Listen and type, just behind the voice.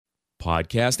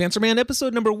Podcast Answer Man,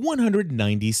 episode number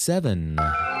 197.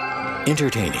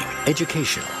 Entertaining,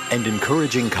 educational, and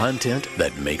encouraging content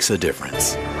that makes a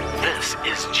difference. This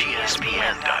is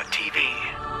GSPN.TV.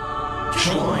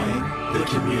 Join the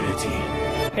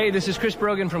community. Hey, this is Chris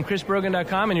Brogan from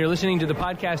chrisbrogan.com, and you're listening to the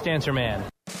Podcast Answer Man.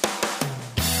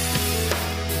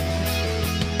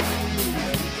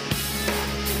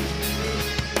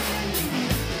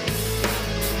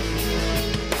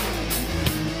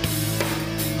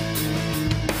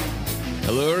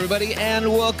 Hello, everybody, and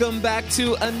welcome back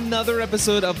to another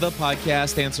episode of the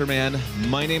Podcast Answer Man.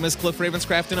 My name is Cliff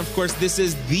Ravenscraft, and of course, this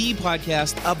is the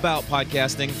podcast about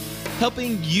podcasting,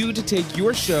 helping you to take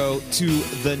your show to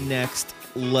the next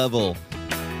level.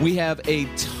 We have a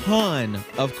ton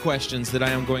of questions that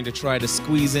I am going to try to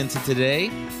squeeze into today,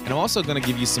 and I'm also going to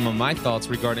give you some of my thoughts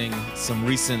regarding some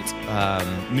recent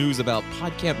news about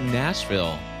Podcamp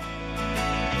Nashville.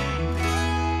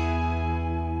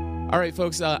 All right,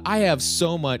 folks, I have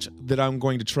so much that I'm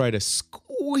going to try to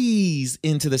squeeze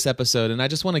into this episode, and I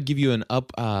just want to give you an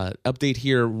update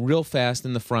here real fast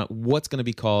in the front, what's going to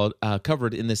be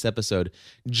covered in this episode.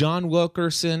 John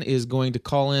Wilkerson is going to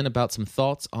call in about some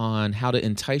thoughts on how to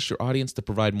entice your audience to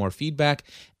provide more feedback.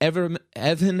 Evan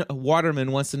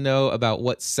Waterman wants to know about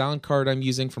what sound card I'm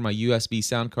using for my USB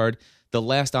sound card. The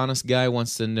Last Honest Guy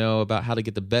wants to know about how to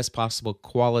get the best possible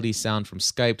quality sound from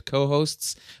Skyped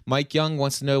co-hosts. Mike Young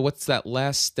wants to know what's that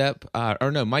last step.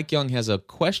 Mike Young has a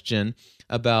question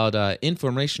about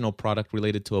informational product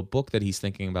related to a book that he's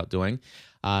thinking about doing.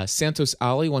 Santos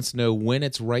Ali wants to know when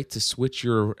it's right to switch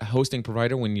your hosting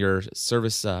provider when your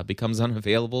service becomes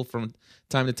unavailable from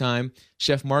time to time.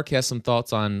 Chef Mark has some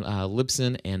thoughts on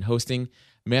Libsyn and hosting.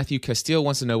 Matthew Castile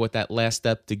wants to know what that last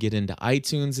step to get into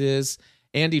iTunes is.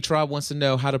 Andy Traub wants to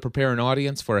know how to prepare an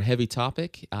audience for a heavy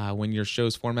topic when your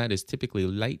show's format is typically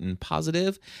light and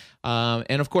positive.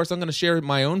 And of course, I'm going to share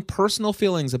my own personal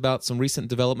feelings about some recent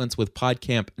developments with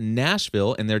Podcamp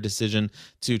Nashville and their decision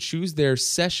to choose their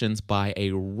sessions by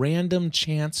a random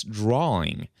chance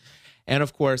drawing. And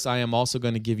of course, I am also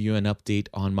going to give you an update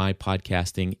on my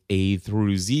podcasting A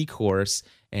through Z course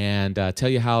and tell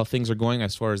you how things are going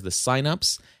as far as the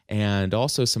signups and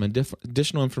also some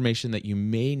additional information that you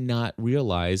may not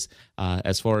realize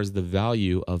as far as the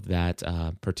value of that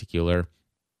particular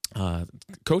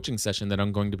coaching session that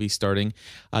I'm going to be starting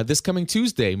this coming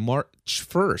Tuesday, March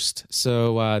 1st.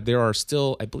 So there are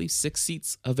still, I believe, 6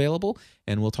 seats available,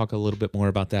 and we'll talk a little bit more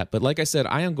about that. But like I said,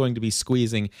 I am going to be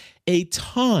squeezing a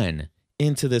ton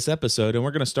into this episode, and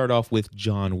we're going to start off with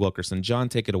John Wilkerson. John,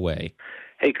 take it away.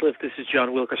 Hey, Cliff, this is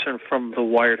John Wilkerson from The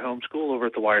Wired Homeschool over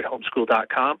at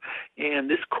thewiredhomeschool.com, and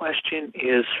this question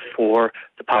is for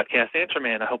the Podcast Answer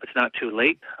Man. I hope it's not too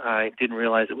late. I didn't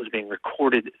realize it was being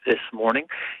recorded this morning.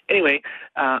 Anyway,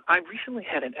 I recently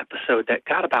had an episode that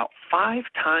got about 5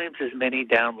 times as many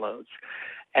downloads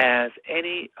as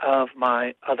any of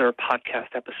my other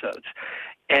podcast episodes.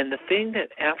 And the thing that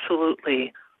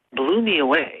absolutely blew me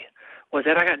away was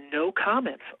that I got no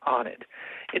comments on it.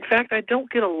 In fact, I don't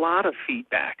get a lot of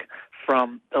feedback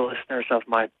from the listeners of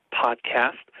my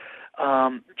podcast,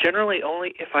 generally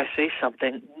only if I say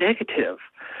something negative,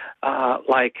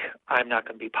 like I'm not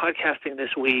going to be podcasting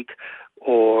this week,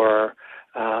 or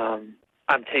I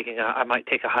might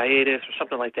take a hiatus or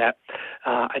something like that.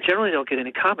 I generally don't get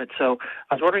any comments. So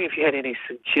I was wondering if you had any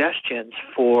suggestions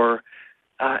for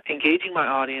engaging my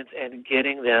audience and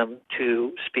getting them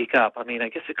to speak up. I mean, I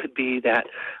guess it could be that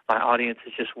my audience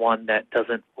is just one that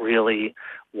doesn't really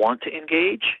want to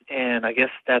engage, and I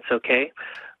guess that's okay.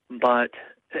 But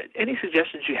any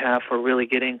suggestions you have for really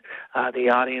getting the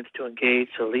audience to engage,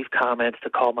 to leave comments, to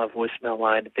call my voicemail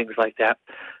line, and things like that.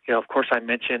 You know, of course, I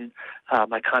mention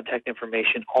my contact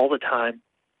information all the time,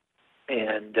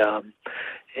 and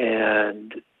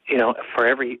you know, for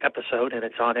every episode, and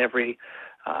it's on every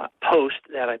post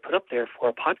that I put up there for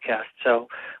a podcast. So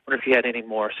I wonder if you had any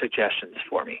more suggestions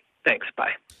for me. Thanks.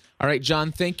 Bye. All right,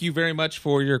 John, thank you very much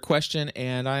for your question,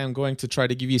 and I am going to try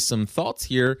to give you some thoughts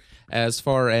here as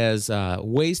far as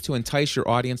ways to entice your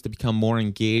audience to become more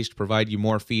engaged, provide you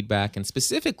more feedback, and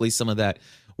specifically some of that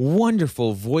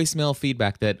wonderful voicemail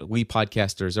feedback that we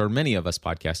podcasters, or many of us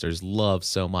podcasters, love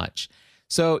so much.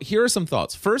 So here are some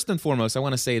thoughts. First and foremost, I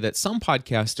want to say that some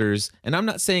podcasters, and I'm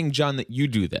not saying, John, that you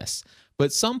do this,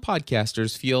 but some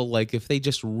podcasters feel like if they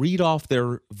just read off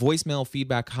their voicemail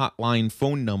feedback hotline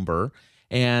phone number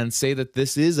and say that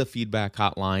this is a feedback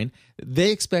hotline,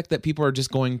 they expect that people are just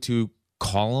going to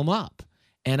call them up.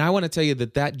 And I want to tell you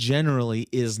that that generally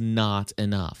is not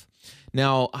enough.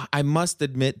 Now, I must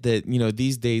admit that,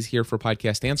 these days here for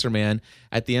Podcast Answer Man,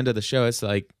 at the end of the show, it's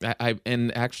like,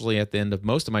 and actually at the end of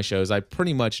most of my shows, I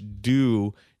pretty much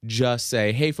do just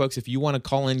say, hey, folks, if you want to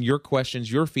call in your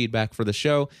questions, your feedback for the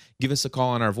show, give us a call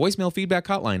on our voicemail feedback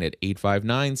hotline at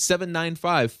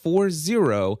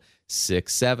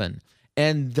 859-795-4067.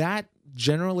 And that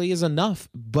generally is enough,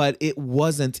 but it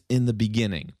wasn't in the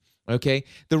beginning. Okay,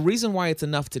 the reason why it's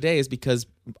enough today is because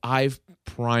I've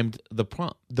primed the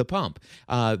pump.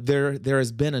 There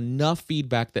has been enough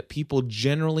feedback that people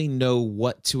generally know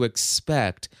what to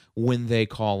expect when they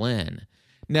call in.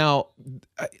 Now,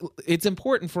 it's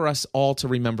important for us all to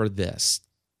remember this,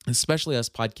 especially us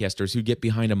podcasters who get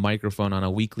behind a microphone on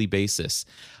a weekly basis.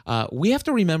 We have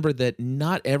to remember that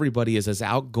not everybody is as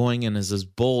outgoing and is as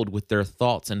bold with their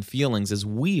thoughts and feelings as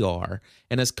we are,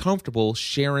 and as comfortable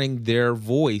sharing their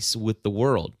voice with the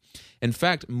world. In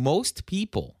fact, most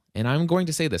people, and I'm going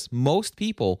to say this, most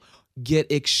people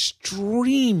get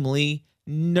extremely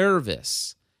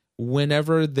nervous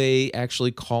whenever they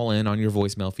actually call in on your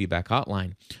voicemail feedback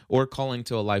hotline or calling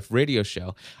to a live radio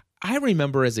show. I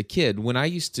remember as a kid when I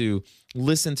used to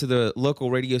listen to the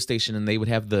local radio station and they would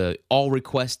have the all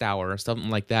request hour or something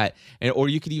like that, or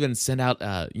you could even send out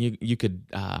you could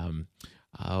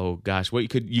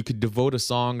devote a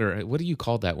song, or what do you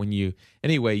call that when you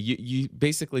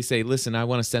basically say, listen, I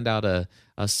want to send out a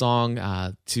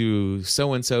song to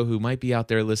so and so who might be out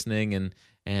there listening,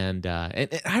 and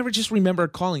I just remember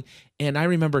calling, and I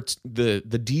remember the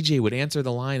DJ would answer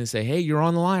the line and say, hey, you're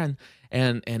on the line.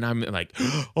 And I'm like,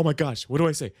 oh my gosh, what do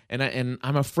I say? And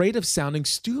I'm afraid of sounding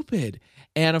stupid.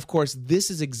 And of course, this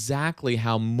is exactly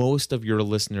how most of your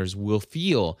listeners will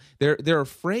feel. They're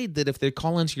afraid that if they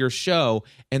call into your show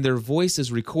and their voice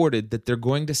is recorded, that they're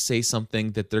going to say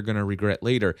something that they're going to regret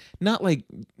later. Not like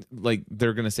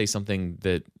they're going to say something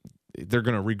that they're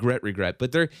going to regret,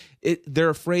 but they're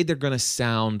afraid they're going to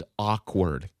sound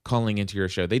awkward calling into your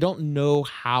show. They don't know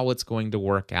how it's going to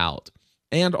work out.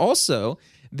 And also,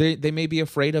 they may be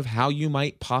afraid of how you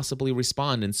might possibly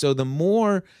respond. And so the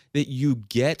more that you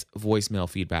get voicemail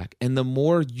feedback and the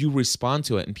more you respond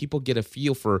to it, and people get a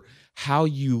feel for how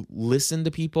you listen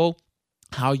to people,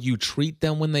 how you treat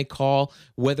them when they call,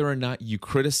 whether or not you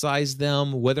criticize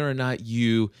them, whether or not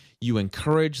you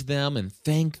encourage them and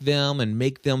thank them and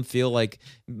make them feel like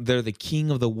they're the king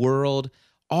of the world,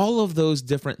 all of those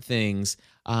different things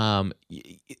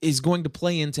is going to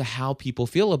play into how people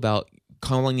feel about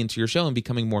calling into your show and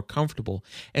becoming more comfortable.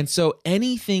 And so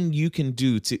anything you can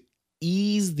do to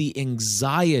ease the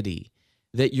anxiety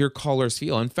that your callers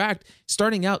feel. In fact,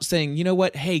 starting out saying, you know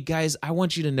what, hey guys, I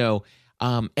want you to know,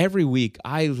 every week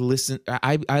I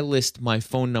list my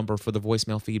phone number for the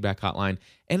voicemail feedback hotline,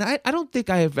 and I don't think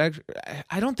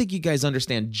you guys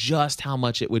understand just how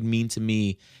much it would mean to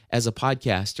me as a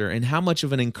podcaster and how much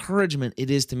of an encouragement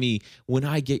it is to me when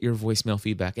I get your voicemail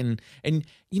feedback. And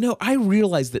I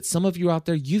realize that some of you out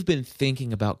there, you've been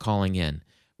thinking about calling in,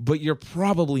 but you're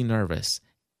probably nervous,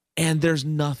 and there's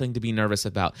nothing to be nervous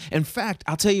about. In fact,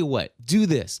 I'll tell you what, do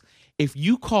this. If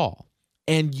you call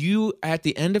and you, at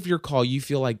the end of your call, you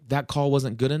feel like that call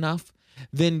wasn't good enough,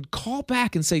 then call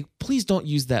back and say, please don't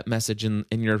use that message in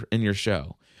your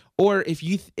show. Or if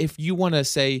you want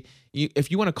to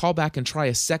call back and try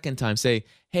a second time, say,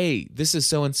 hey, this is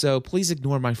so-and-so, please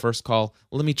ignore my first call.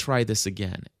 Let me try this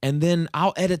again. And then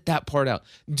I'll edit that part out.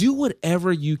 Do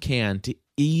whatever you can to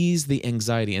ease the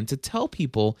anxiety and to tell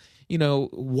people,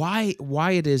 why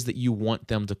it is that you want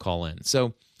them to call in.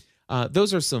 So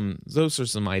those are some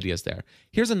ideas there.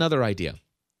 Here's another idea.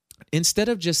 Instead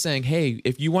of just saying, hey,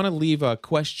 if you want to leave a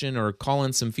question or call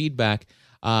in some feedback,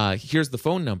 here's the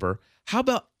phone number. How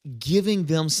about giving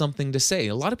them something to say?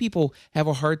 A lot of people have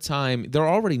a hard time. They're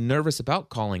already nervous about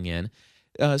calling in.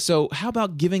 So how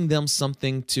about giving them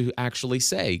something to actually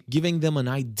say, giving them an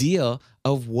idea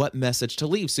of what message to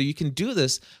leave? So you can do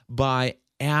this by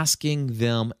asking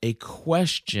them a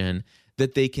question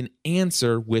that they can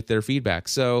answer with their feedback.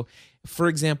 So, for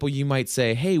example, you might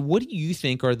say, hey, what do you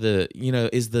think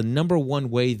is the number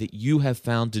one way that you have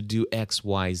found to do X,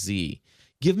 Y, Z?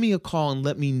 Give me a call and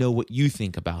let me know what you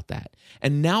think about that.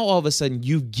 And now all of a sudden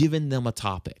you've given them a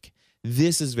topic.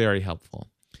 This is very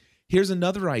helpful. Here's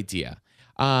another idea.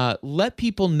 Let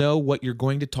people know what you're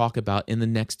going to talk about in the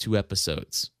next 2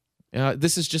 episodes.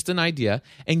 This is just an idea,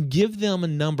 and give them a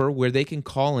number where they can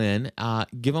call in.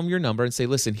 Give them your number and say,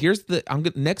 "Listen,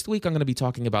 next week I'm going to be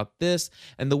talking about this,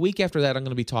 and the week after that I'm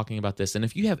going to be talking about this. And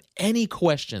if you have any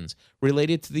questions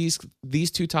related to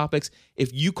these 2 topics,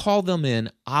 if you call them in,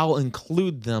 I'll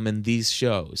include them in these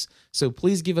shows. So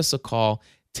please give us a call.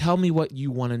 Tell me what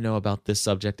you want to know about this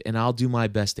subject, and I'll do my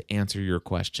best to answer your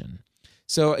question."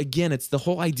 So again, it's the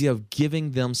whole idea of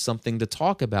giving them something to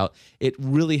talk about. It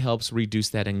really helps reduce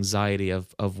that anxiety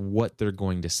of what they're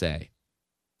going to say.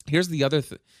 Here's the other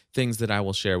things that I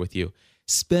will share with you.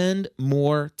 Spend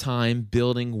more time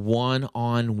building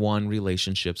one-on-one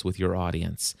relationships with your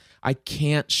audience. I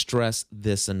can't stress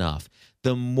this enough.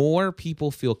 The more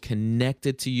people feel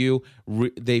connected to you,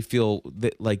 they feel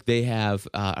that like they have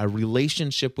a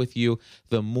relationship with you,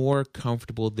 the more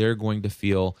comfortable they're going to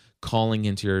feel calling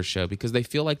into your show, because they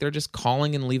feel like they're just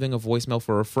calling and leaving a voicemail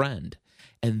for a friend.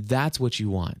 And that's what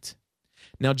you want.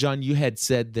 Now, John, you had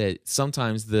said that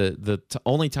sometimes the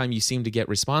only time you seem to get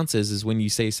responses is when you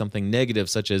say something negative,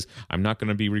 such as, I'm not going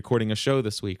to be recording a show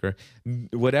this week or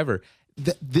whatever.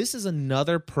 This is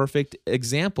another perfect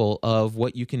example of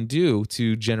what you can do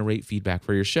to generate feedback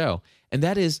for your show, and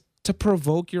that is to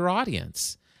provoke your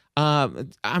audience.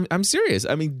 I'm serious.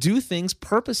 I mean, do things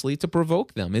purposely to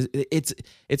provoke them.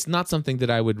 It's not something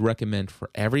that I would recommend for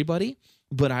everybody,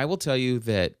 but I will tell you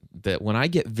that when I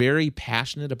get very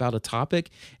passionate about a topic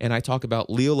and I talk about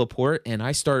Leo Laporte and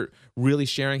I start really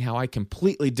sharing how I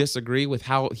completely disagree with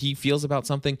how he feels about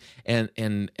something,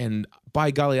 and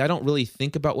by golly, I don't really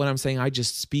think about what I'm saying. I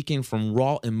just speaking from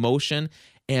raw emotion.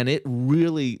 And it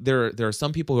really, there are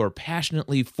some people who are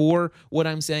passionately for what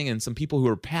I'm saying and some people who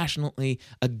are passionately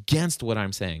against what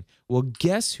I'm saying. Well,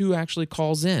 guess who actually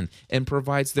calls in and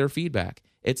provides their feedback?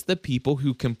 It's the people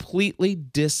who completely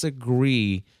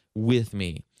disagree with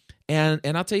me. And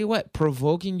I'll tell you what,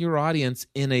 provoking your audience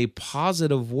in a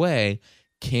positive way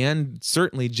can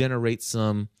certainly generate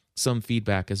some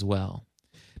feedback as well.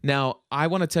 Now, I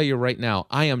want to tell you right now,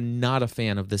 I am not a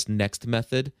fan of this next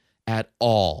method at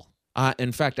all.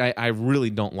 In fact, I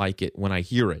really don't like it when I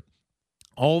hear it.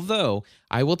 Although,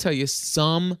 I will tell you,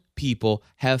 some people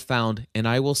have found, and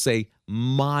I will say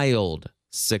mild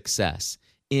success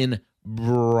in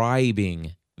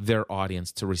bribing their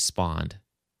audience to respond.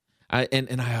 I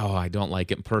don't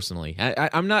like it personally.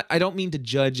 I don't mean to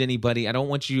judge anybody. I don't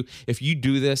want you, if you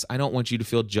do this, I don't want you to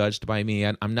feel judged by me.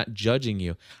 I'm not judging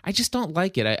you. I just don't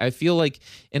like it. I feel like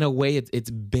in a way it's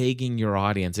begging your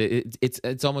audience.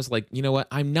 It's almost like, you know what?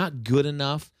 I'm not good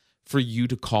enough for you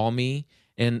to call me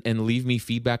and leave me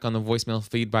feedback on the voicemail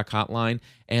feedback hotline.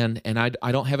 And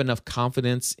I don't have enough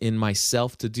confidence in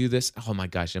myself to do this. Oh my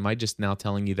gosh, am I just now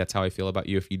telling you that's how I feel about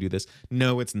you if you do this?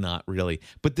 No, it's not really.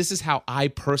 But this is how I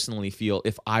personally feel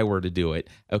if I were to do it,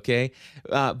 okay?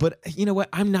 But you know what?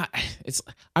 I'm not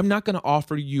going to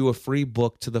offer you a free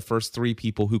book to the first 3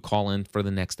 people who call in for the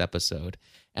next episode.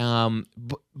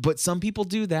 But some people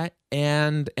do that,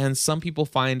 and some people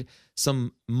find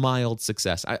some mild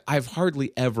success. I've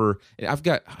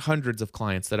got hundreds of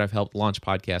clients that I've helped launch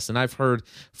podcasts, and I've heard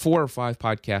 4 or 5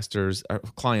 podcasters or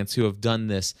clients who have done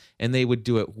this, and they would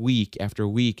do it week after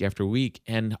week after week.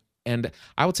 And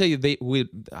I will tell you,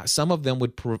 some of them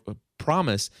would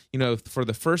promise, for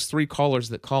the first 3 callers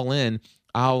that call in,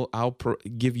 I'll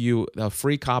give you a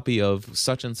free copy of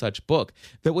such and such book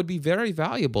that would be very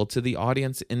valuable to the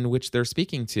audience in which they're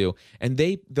speaking to. And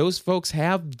those folks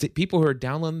have people who are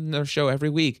downloading their show every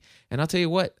week. And I'll tell you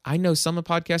what, I know some of the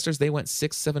podcasters, they went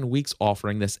 6-7 weeks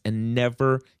offering this and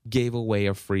never gave away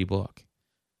a free book.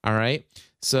 All right.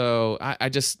 So I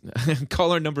just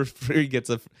caller number 3 gets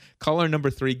a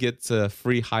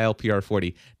free High LPR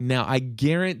 40. Now I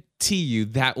guarantee you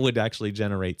that would actually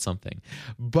generate something,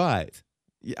 but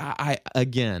I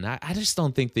just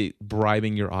don't think that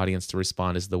bribing your audience to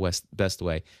respond is the best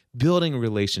way. Building a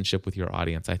relationship with your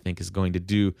audience, I think, is going to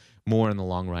do more in the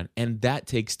long run, and that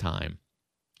takes time.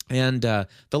 And the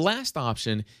last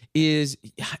option is,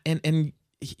 and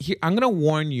here, I'm going to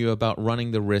warn you about running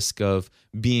the risk of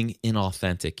being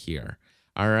inauthentic here.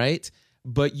 All right,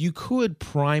 but you could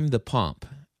prime the pump.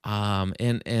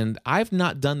 And I've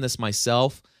not done this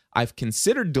myself. I've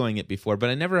considered doing it before,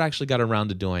 but I never actually got around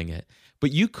to doing it.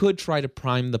 But you could try to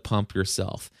prime the pump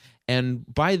yourself. And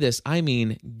by this, I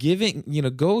mean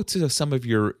go to some of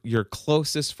your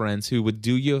closest friends who would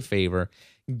do you a favor,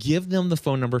 give them the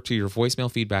phone number to your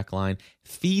voicemail feedback line,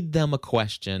 feed them a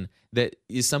question that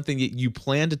is something that you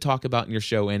plan to talk about in your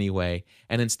show anyway.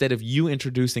 And instead of you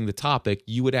introducing the topic,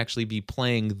 you would actually be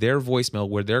playing their voicemail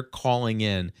where they're calling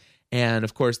in. And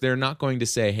of course, they're not going to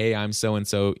say, "Hey, I'm so and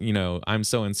so. I'm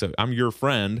so and so. I'm your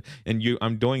friend, and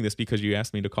I'm doing this because you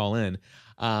asked me to call in."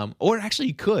 Or actually,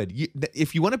 you could,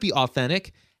 if you want to be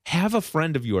authentic, have a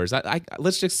friend of yours.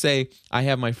 Let's just say I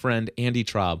have my friend Andy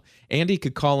Traub. Andy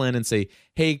could call in and say,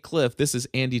 "Hey, Cliff, this is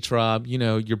Andy Traub,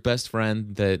 your best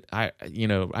friend that I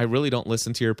really don't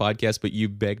listen to your podcast, but you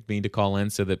begged me to call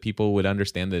in so that people would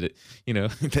understand that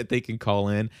that they can call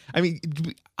in." I mean,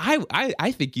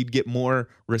 I think you'd get more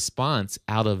response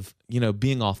out of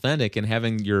being authentic and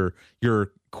having your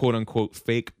quote unquote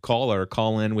fake caller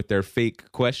call in with their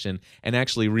fake question and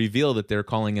actually reveal that they're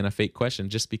calling in a fake question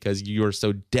just because you're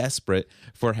so desperate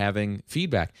for having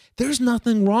feedback. There's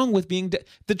nothing wrong with being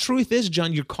the truth is,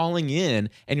 John, you're calling in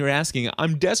and you're asking,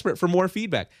 "I'm desperate for more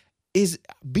feedback."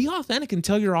 Be authentic and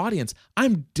tell your audience,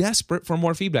 "I'm desperate for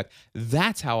more feedback."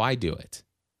 That's how I do it.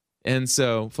 And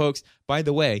so, folks, by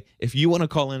the way, if you want to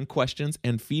call in questions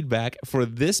and feedback for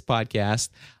this podcast,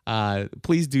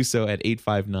 please do so at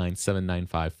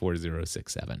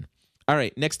 859-795-4067. All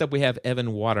right, next up we have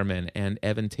Evan Waterman. And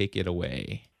Evan, take it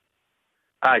away.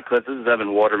 Hi, Cliff. This is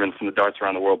Evan Waterman from the Darts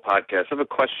Around the World podcast. I have a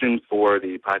question for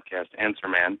the podcast Answer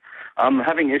Man. I'm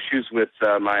having issues with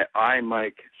my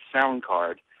iMic sound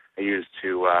card I use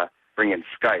to bring in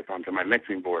Skype onto my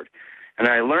mixing board. And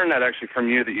I learned that actually from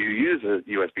you that you use a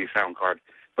USB sound card.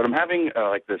 But I'm having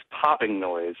like this popping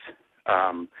noise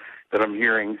that I'm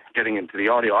hearing getting into the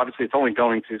audio. Obviously, it's only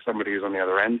going to somebody who's on the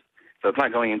other end, so it's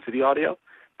not going into the audio.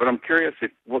 But I'm curious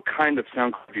what kind of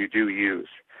sound card you do use,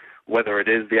 whether it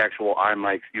is the actual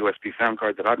iMic USB sound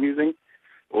card that I'm using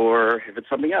or if it's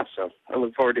something else. So I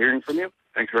look forward to hearing from you.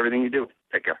 Thanks for everything you do.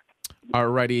 Take care. All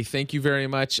righty. Thank you very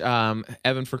much,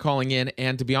 Evan, for calling in.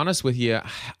 And to be honest with you,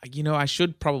 I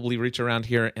should probably reach around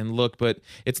here and look, but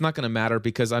it's not going to matter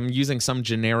because I'm using some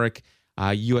generic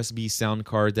USB sound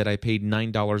card that I paid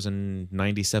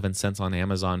 $9.97 on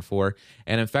Amazon for.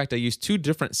 And in fact, I use two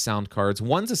different sound cards.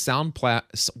 One's a Sound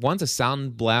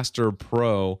Blaster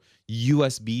Pro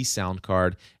USB sound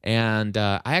card, and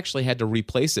I actually had to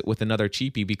replace it with another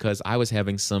cheapie because I was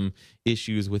having some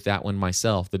issues with that one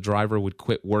myself. The driver would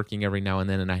quit working every now and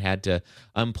then, and I had to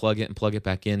unplug it and plug it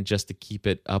back in just to keep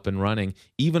it up and running,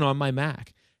 even on my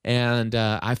Mac. And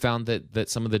I found that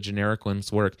some of the generic ones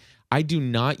work. I do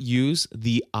not use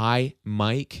the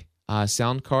iMic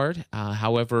sound card.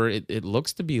 However, it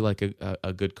looks to be like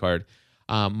a good card.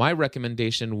 My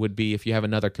recommendation would be, if you have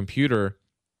another computer,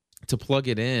 to plug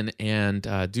it in and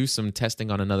do some testing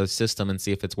on another system and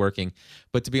see if it's working.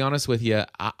 But to be honest with you,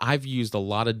 I've used a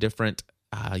lot of different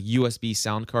USB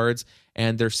sound cards,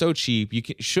 and they're so cheap. You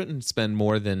shouldn't spend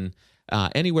more than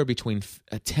anywhere between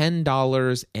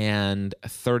 $10 and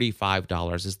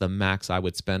 $35 is the max I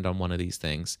would spend on one of these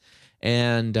things.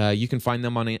 And you can find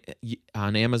them on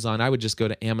Amazon. I would just go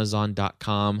to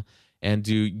Amazon.com and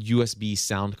do USB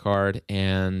sound card,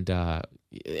 and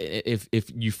if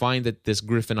you find that this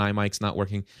Griffin iMic's not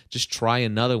working, just try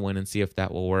another one and see if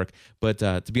that will work. But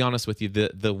to be honest with you,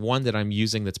 the one that I'm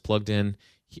using that's plugged in,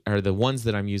 or the ones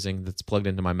that I'm using that's plugged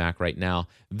into my Mac right now,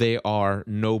 they are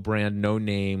no brand, no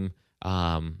name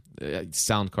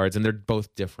sound cards, and they're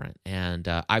both different. And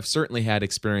I've certainly had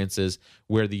experiences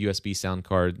where the USB sound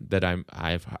card that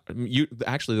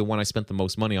actually the one I spent the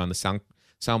most money on, the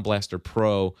Sound Blaster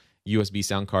Pro USB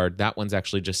sound card, that one's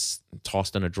actually just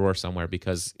tossed in a drawer somewhere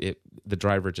because the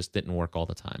driver just didn't work all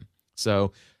the time.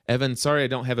 So, Evan, sorry I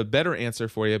don't have a better answer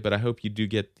for you, but I hope you do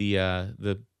get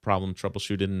the problem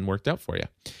troubleshooted and worked out for you.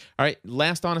 All right,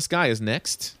 Last Honest Guy is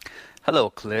next.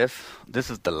 Hello, Cliff. This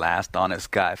is the Last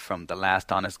Honest Guy from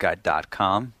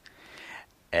thelasthonestguy.com,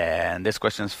 and this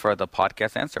question is for the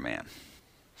podcast Answer Man.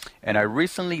 And I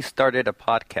recently started a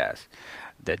podcast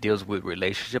that deals with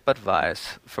relationship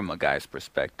advice from a guy's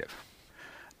perspective.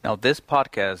 Now, this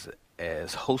podcast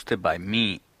is hosted by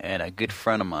me and a good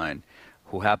friend of mine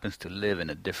who happens to live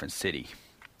in a different city.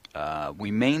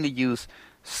 We mainly use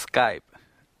Skype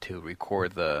to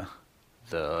record the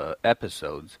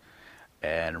episodes,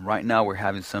 and right now we're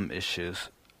having some issues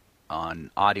on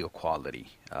audio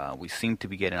quality. We seem to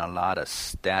be getting a lot of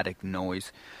static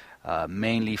noise,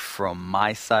 mainly from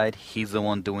my side. He's the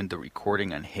one doing the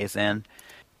recording on his end.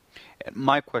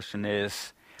 My question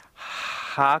is,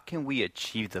 how can we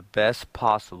achieve the best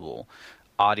possible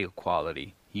audio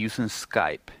quality using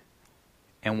Skype?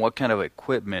 And what kind of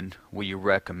equipment would you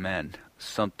recommend?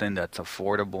 Something that's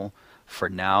affordable for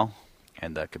now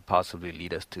and that could possibly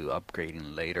lead us to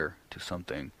upgrading later to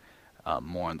something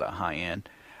more on the high end.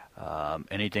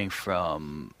 Anything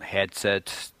from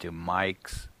headsets to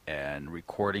mics and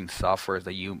recording softwares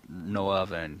that you know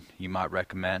of and you might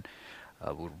recommend.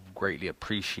 Would greatly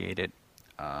appreciate it.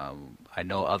 I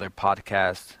know other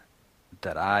podcasts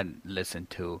that I listen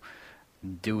to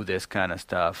do this kind of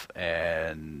stuff,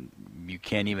 and you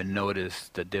can't even notice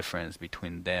the difference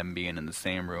between them being in the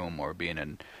same room or being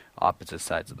in opposite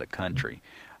sides of the country.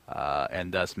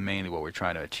 And that's mainly what we're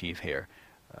trying to achieve here.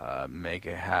 Make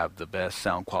it have the best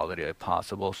sound quality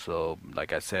possible. So,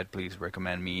 like I said, please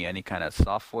recommend me any kind of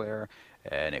software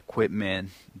and equipment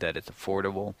that is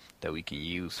affordable that we can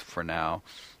use for now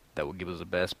that will give us the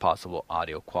best possible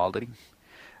audio quality.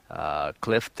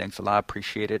 Cliff, thanks a lot.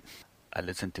 Appreciate it. I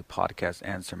listen to Podcast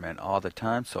Answer Man all the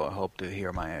time, so I hope to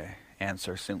hear my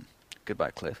answer soon.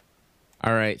 Goodbye, Cliff.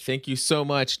 All right, thank you so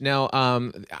much. Now,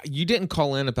 you didn't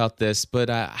call in about this, but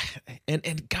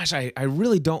and gosh, I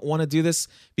really don't want to do this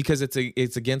because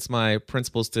it's against my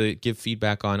principles to give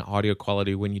feedback on audio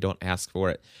quality when you don't ask for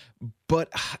it.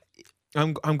 But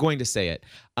I'm going to say it.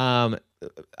 And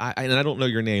I don't know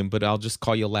your name, but I'll just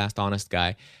call you Last Honest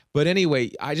Guy. But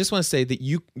anyway, I just want to say that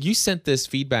you sent this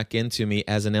feedback in to me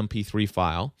as an MP3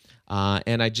 file,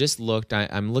 and I just looked.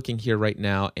 I'm looking here right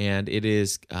now, and it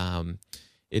is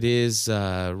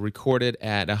recorded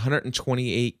at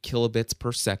 128 kilobits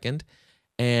per second,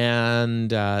 and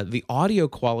the audio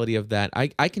quality of that,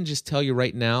 I can just tell you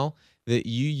right now that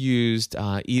you used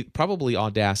probably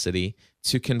Audacity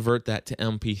to convert that to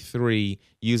MP3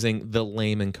 using the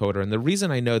lame encoder. And the reason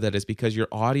I know that is because your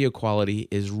audio quality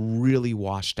is really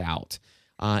washed out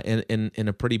in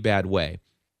a pretty bad way.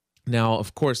 Now,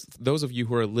 of course, those of you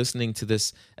who are listening to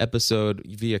this episode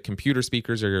via computer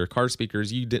speakers or your car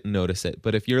speakers, you didn't notice it.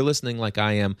 But if you're listening like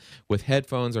I am with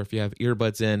headphones or if you have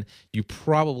earbuds in, you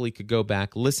probably could go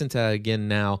back, listen to that again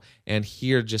now, and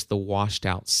hear just the washed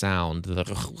out sound. The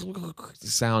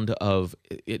sound of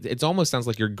it almost sounds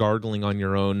like you're gargling on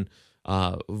your own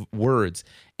words.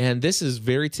 And this is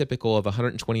very typical of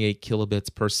 128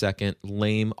 kilobits per second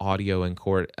lame audio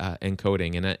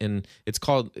encoding, and it's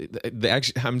called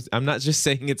I'm not just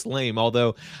saying it's lame,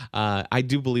 although I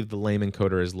do believe the lame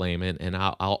encoder is lame, and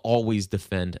I'll always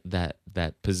defend that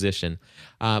position.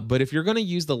 But if you're going to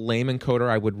use the lame encoder,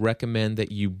 I would recommend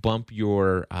that you bump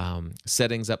your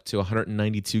settings up to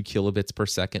 192 kilobits per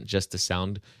second just to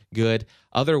sound good.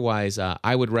 Otherwise,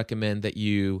 I would recommend that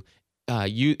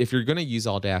if you're going to use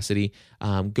Audacity,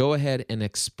 go ahead and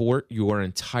export your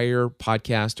entire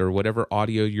podcast or whatever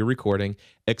audio you're recording,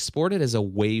 export it as a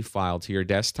WAV file to your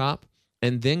desktop,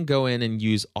 and then go in and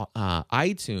use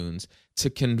iTunes to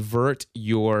convert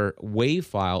your WAV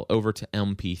file over to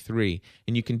MP3.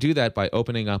 And you can do that by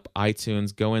opening up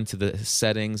iTunes, go into the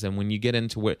settings, and when you get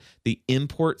into the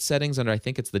import settings under, I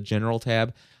think it's the general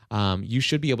tab, you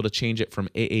should be able to change it from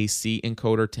AAC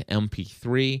encoder to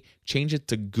MP3, change it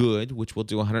to good, which will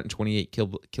do 128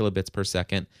 kilobits per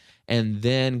second, and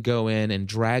then go in and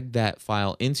drag that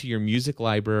file into your music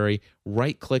library,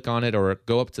 right-click on it, or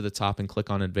go up to the top and click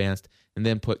on Advanced, and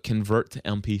then put Convert to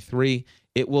MP3.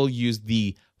 It will use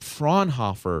the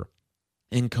Fraunhofer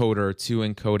encoder to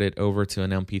encode it over to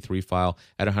an MP3 file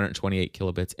at 128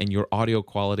 kilobits, and your audio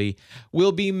quality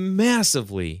will be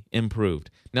massively improved.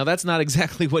 Now, that's not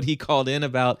exactly what he called in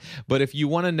about, but if you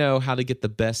want to know how to get the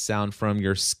best sound from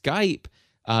your Skype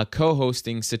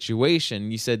co-hosting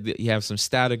situation, you said that you have some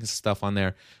static stuff on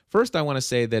there. First, I want to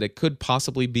say that it could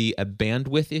possibly be a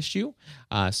bandwidth issue.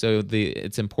 So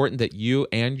it's important that you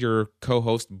and your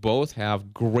co-host both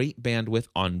have great bandwidth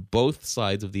on both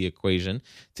sides of the equation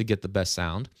to get the best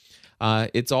sound.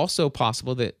 It's also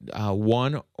possible that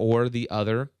one or the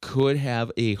other could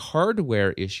have a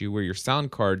hardware issue where your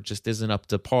sound card just isn't up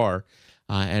to par,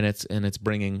 and it's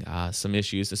bringing some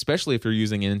issues, especially if you're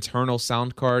using an internal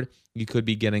sound card. You could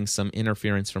be getting some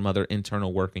interference from other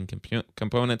internal working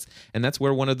components, and that's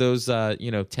where one of those $10,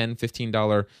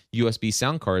 $15 USB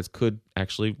sound cards could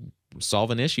actually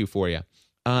solve an issue for you.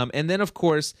 And then, of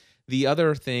course, the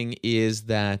other thing is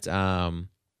that the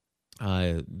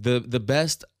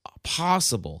best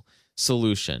possible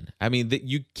solution. I mean, that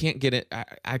you can't get it.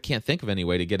 I can't think of any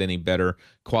way to get any better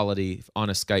quality on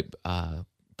a Skype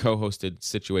co-hosted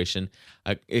situation.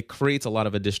 It creates a lot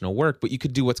of additional work, but you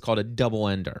could do what's called a double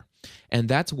ender, and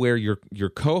that's where your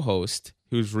co-host,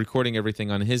 who's recording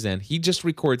everything on his end, he just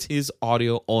records his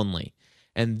audio only,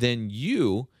 and then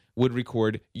you would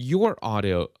record your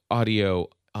audio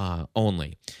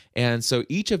only. And so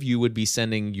each of you would be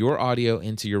sending your audio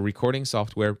into your recording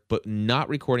software, but not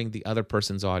recording the other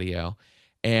person's audio.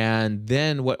 And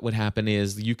then what would happen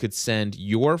is you could send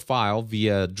your file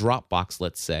via Dropbox,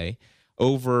 let's say,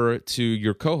 over to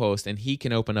your co-host, and he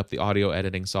can open up the audio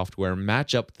editing software,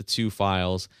 match up the two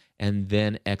files, and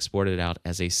then export it out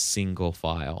as a single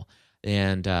file.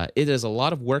 And it is a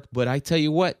lot of work, but I tell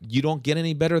you what, you don't get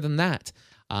any better than that.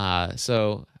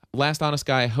 So Last Honest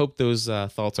Guy, I hope those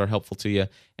thoughts are helpful to you.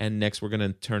 And next, we're going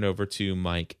to turn over to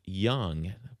Mike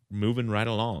Young. Moving right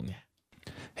along.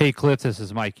 Hey, Cliff, this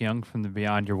is Mike Young from the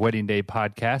Beyond Your Wedding Day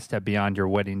podcast at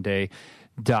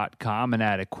beyondyourweddingday.com. And I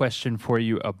had a question for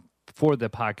you for the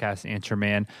podcast Answer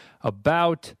Man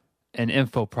about an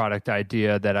info product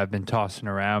idea that I've been tossing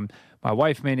around. My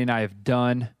wife, Mandy, and I have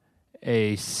done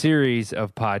a series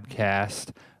of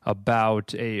podcasts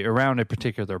around a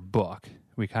particular book.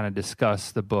 We kind of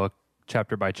discuss the book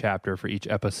chapter by chapter for each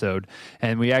episode.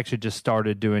 And we actually just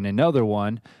started doing another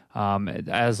one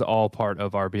as all part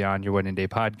of our Beyond Your Wedding Day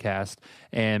podcast.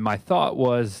 And my thought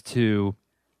was to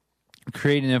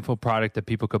create an info product that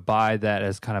people could buy that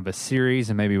as kind of a series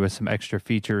and maybe with some extra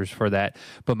features for that.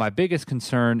 But my biggest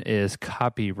concern is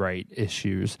copyright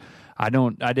issues. I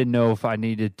didn't know if I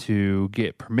needed to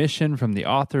get permission from the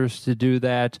authors to do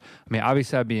that. I mean,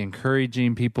 obviously I'd be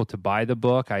encouraging people to buy the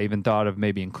book. I even thought of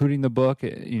maybe including the book,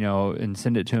 and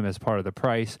send it to them as part of the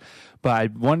price. But I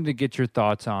wanted to get your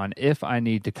thoughts on if I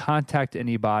need to contact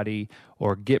anybody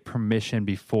or get permission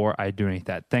before I do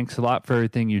anything. Thanks a lot for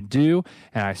everything you do,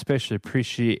 and I especially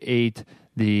appreciate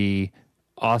the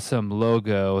awesome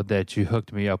logo that you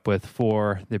hooked me up with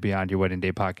for the Beyond Your Wedding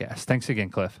Day podcast. Thanks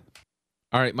again, Cliff.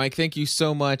 All right, Mike, thank you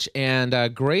so much.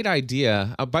 And great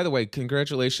idea. By the way,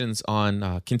 congratulations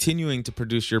on continuing to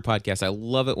produce your podcast. I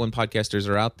love it when podcasters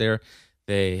are out there.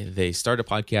 They start a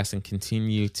podcast and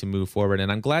continue to move forward.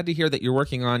 And I'm glad to hear that you're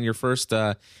working on your first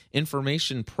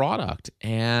information product.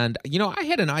 And, I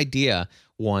had an idea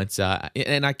once,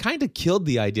 and I kind of killed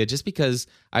the idea just because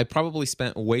I probably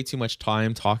spent way too much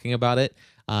time talking about it.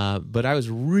 But I was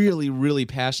really, really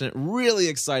passionate, really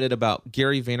excited about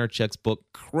Gary Vaynerchuk's book,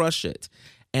 Crush It.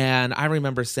 And I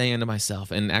remember saying to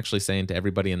myself, and actually saying to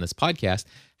everybody in this podcast,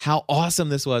 how awesome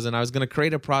this was. And I was going to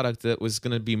create a product that was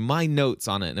going to be my notes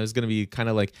on it. And it was going to be kind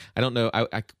of like, I don't know,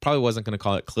 I probably wasn't going to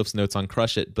call it Cliff's Notes on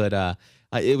Crush It, but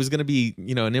it was going to be,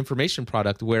 an information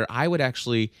product where I would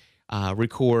actually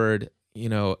record,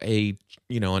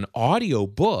 an audio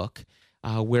book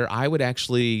where I would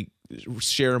actually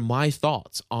share my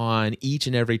thoughts on each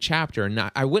and every chapter. And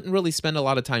I wouldn't really spend a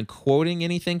lot of time quoting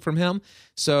anything from him.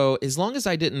 So as long as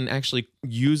I didn't actually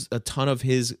use a ton of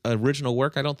his original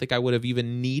work, I don't think I would have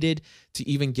even needed to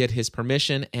even get his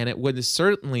permission. And it would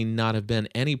certainly not have been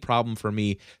any problem for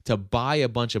me to buy a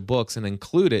bunch of books and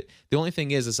include it. The only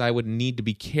thing is I would need to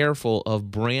be careful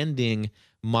of branding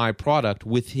my product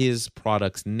with his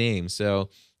product's name. So,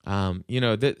 I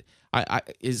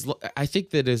think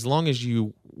that as long as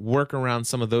you work around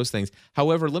some of those things.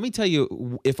 However, let me tell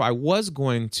you, if I was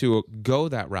going to go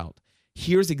that route,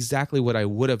 here's exactly what I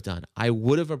would have done. I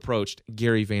would have approached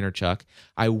Gary Vaynerchuk.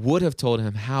 I would have told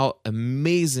him how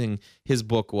amazing his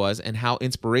book was and how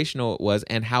inspirational it was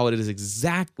and how it is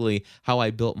exactly how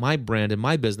I built my brand and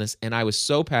my business. And I was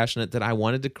so passionate that I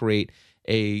wanted to create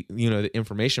the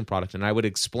information product, and I would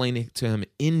explain it to him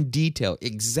in detail,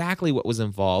 exactly what was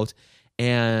involved.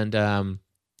 And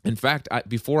in fact,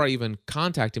 before I even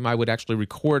contact him, I would actually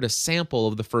record a sample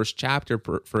of the first chapter,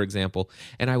 for example,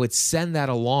 and I would send that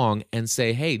along and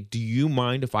say, hey, do you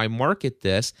mind if I market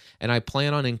this? And I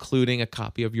plan on including a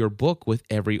copy of your book with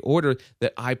every order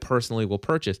that I personally will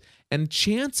purchase. And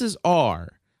chances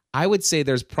are, I would say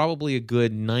there's probably a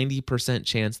good 90%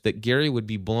 chance that Gary would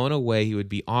be blown away. He would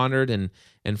be honored and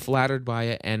flattered by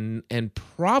it, and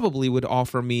probably would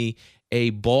offer me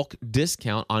a bulk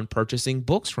discount on purchasing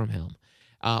books from him.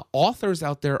 Authors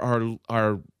out there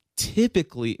are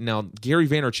typically, now Gary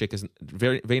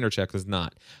Vaynerchuk is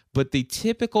not, but the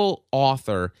typical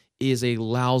author is a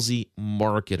lousy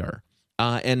marketer.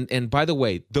 And by the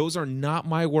way, those are not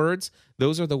my words.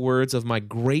 Those are the words of my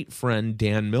great friend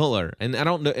Dan Miller. And I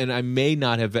don't know, and I may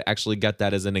not have actually got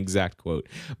that as an exact quote,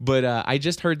 but I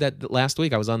just heard that last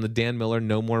week. I was on the Dan Miller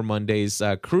No More Mondays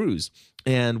cruise,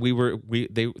 and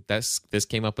this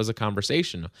came up as a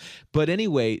conversation. But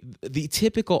anyway, the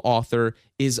typical author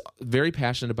is very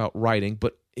passionate about writing,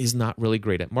 but is not really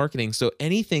great at marketing. So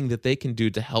anything that they can do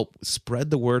to help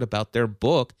spread the word about their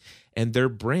book and their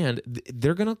brand,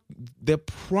 they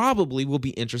probably will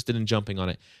be interested in jumping on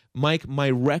it. Mike, my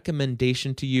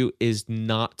recommendation to you is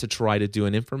not to try to do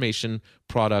an information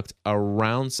product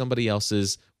around somebody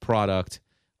else's product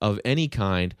of any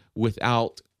kind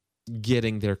without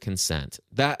getting their consent.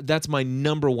 That's my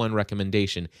number one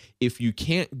recommendation. If you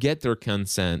can't get their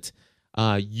consent,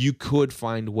 you could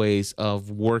find ways of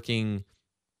working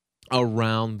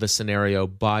around the scenario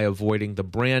by avoiding the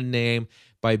brand name,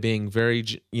 by being very,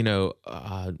 unique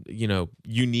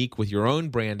with your own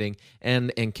branding,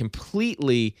 and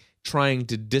completely trying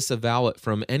to disavow it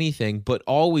from anything, but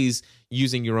always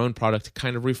using your own product to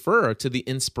kind of refer to the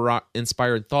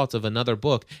inspired thoughts of another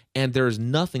book, and there's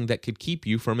nothing that could keep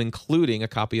you from including a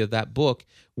copy of that book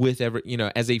with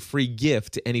as a free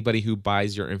gift to anybody who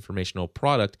buys your informational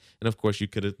product. And of course, you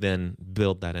could then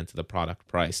build that into the product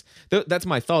price. That's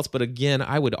my thoughts, but again,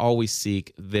 I would always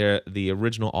seek the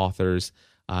original author's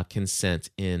consent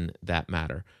in that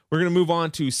matter. We're going to move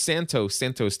on to Santos.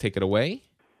 Santos, take it away.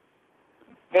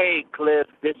 Hey, Cliff.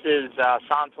 This is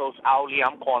Santos Auli.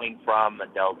 I'm calling from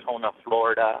Deltona,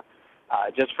 Florida.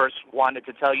 Just first wanted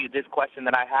to tell you this question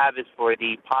that I have is for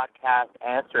the podcast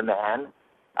Answer Man.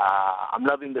 I'm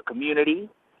loving the community,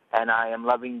 and I am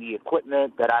loving the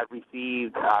equipment that I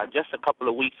received just a couple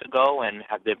of weeks ago and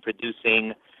have been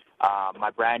producing my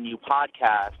brand new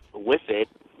podcast with it.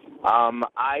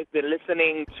 I've been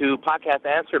listening to Podcast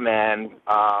Answer Man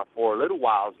for a little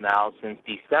while now, since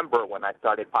December when I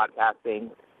started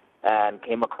podcasting and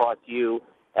came across you.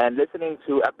 And listening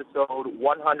to episode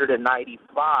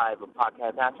 195 of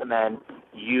Podcast Answer Man,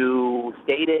 you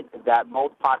stated that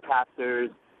most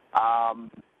podcasters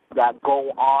that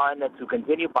go on to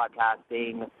continue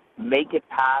podcasting make it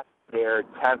past their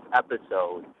 10th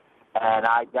episode. And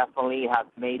I definitely have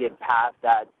made it past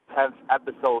that 10th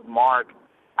episode mark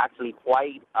actually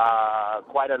quite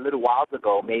a little while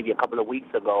ago, maybe a couple of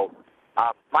weeks ago.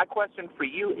 My question for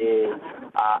you is,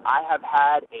 I have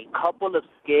had a couple of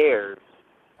scares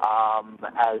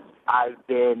as I've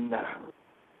been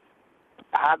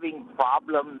having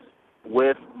problems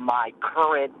with my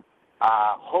current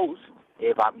host,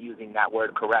 if I'm using that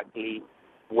word correctly,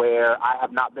 where I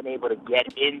have not been able to get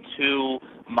into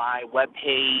my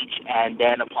webpage, and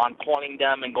then upon calling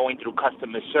them and going through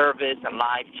customer service and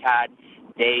live chat,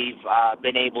 they've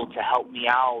been able to help me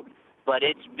out. But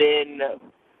it's been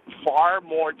far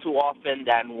more too often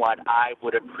than what I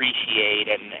would appreciate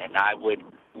and I would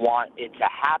want it to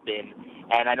happen.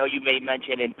 And I know you may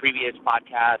mention in previous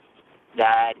podcasts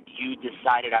that you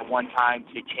decided at one time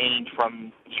to change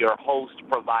from your host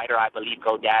provider, I believe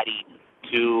GoDaddy,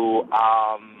 to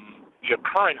your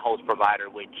current host provider,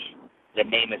 which the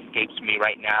name escapes me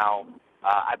right now.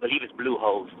 I believe it's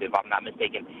Bluehost, if I'm not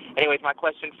mistaken. Anyways, my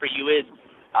question for you is,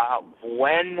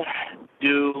 when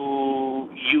do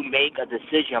you make a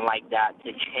decision like that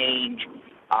to change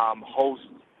host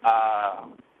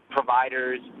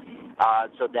providers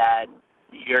so that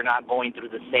you're not going through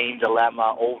the same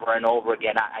dilemma over and over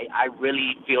again? I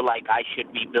really feel like I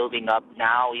should be building up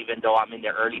now, even though I'm in the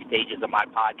early stages of my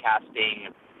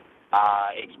podcasting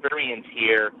experience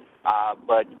here.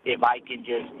 But if I can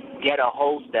just get a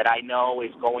host that I know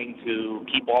is going to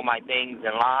keep all my things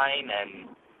in line and,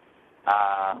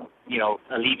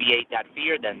 alleviate that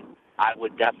fear, then I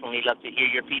would definitely love to hear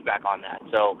your feedback on that.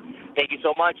 So thank you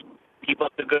so much. Keep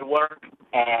up the good work,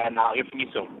 and I'll hear from you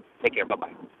soon. Take care.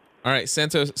 Bye-bye. All right,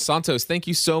 Santos, thank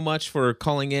you so much for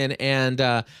calling in. And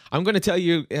I'm going to tell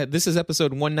you, this is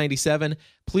episode 197.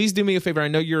 Please do me a favor. I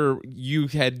know you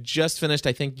had just finished,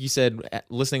 I think you said,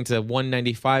 listening to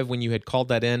 195 when you had called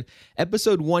that in.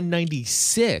 Episode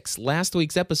 196, last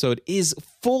week's episode, is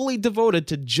fully devoted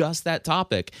to just that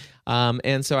topic.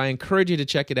 And so I encourage you to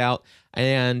check it out.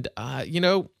 And,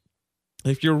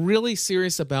 if you're really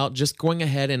serious about just going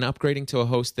ahead and upgrading to a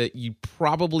host that you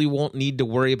probably won't need to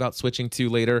worry about switching to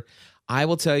later, I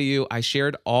will tell you, I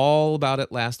shared all about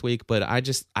it last week, but I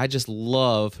just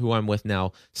love who I'm with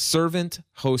now. Servant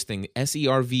Hosting,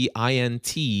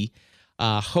 SERVINT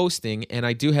hosting, and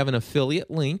I do have an affiliate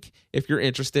link if you're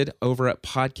interested over at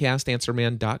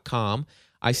podcastanswerman.com.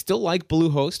 I still like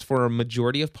Bluehost for a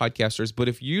majority of podcasters, but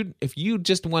if you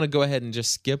just want to go ahead and just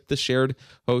skip the shared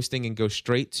hosting and go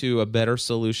straight to a better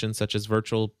solution such as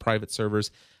virtual private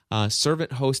servers,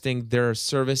 Servant Hosting, their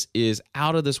service is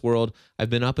out of this world.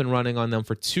 I've been up and running on them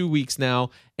for 2 weeks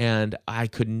now, and I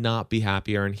could not be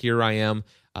happier. And here I am,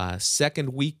 2nd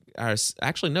week,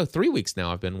 3 weeks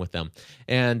now I've been with them.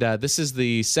 And this is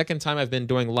the second time I've been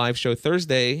doing live show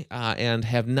Thursday and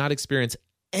have not experienced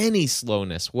any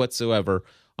slowness whatsoever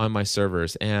on my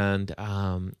servers, and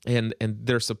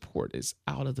their support is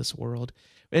out of this world.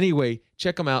 Anyway,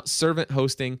 check them out, Servant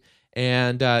Hosting.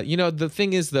 And the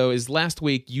thing is, though, is last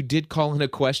week you did call in a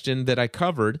question that I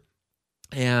covered,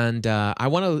 and I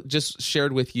want to just share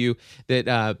it with you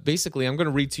that basically I'm going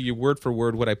to read to you word for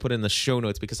word what I put in the show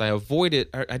notes, because I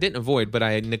neglected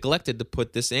to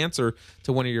put this answer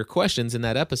to one of your questions in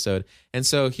that episode. And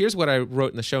so here's what I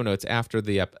wrote in the show notes after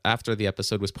the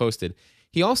episode was posted.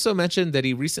 He also mentioned that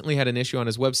he recently had an issue on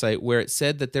his website where it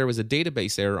said that there was a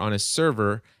database error on his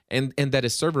server and that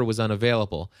his server was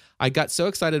unavailable. I got so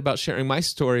excited about sharing my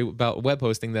story about web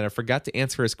hosting that I forgot to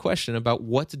answer his question about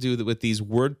what to do with these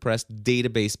WordPress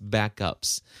database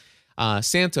backups.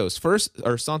 Santos, first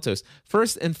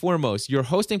and foremost, your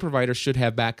hosting provider should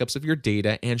have backups of your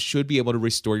data and should be able to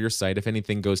restore your site if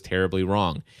anything goes terribly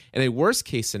wrong. In a worst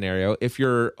case scenario, if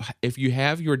you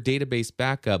have your database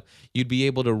backup, you'd be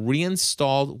able to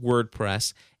reinstall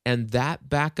WordPress and that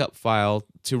backup file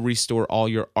to restore all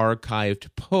your archived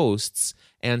posts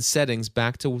and settings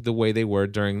back to the way they were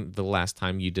during the last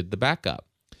time you did the backup.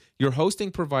 Your hosting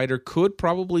provider could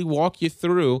probably walk you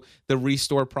through the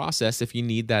restore process if you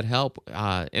need that help,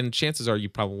 and chances are you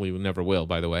probably never will,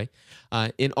 by the way.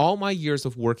 In all my years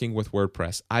of working with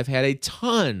WordPress, I've had a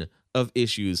ton of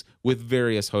issues with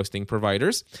various hosting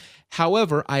providers.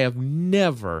 However, I have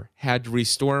never had to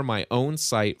restore my own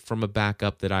site from a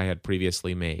backup that I had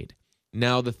previously made.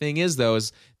 Now, the thing is, though,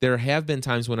 is there have been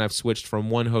times when I've switched from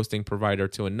one hosting provider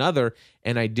to another,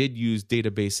 and I did use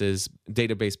database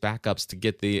backups to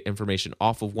get the information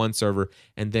off of one server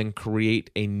and then create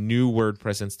a new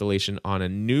WordPress installation on a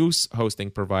new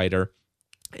hosting provider.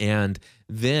 And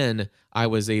then I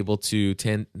was able to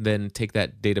then take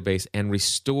that database and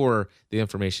restore the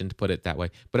information to put it that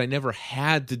way. But I never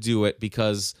had to do it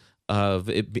because of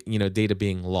it, data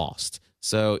being lost.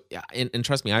 So, and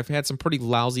trust me, I've had some pretty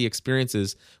lousy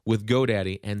experiences with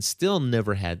GoDaddy and still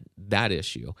never had that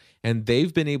issue. And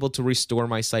they've been able to restore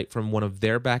my site from one of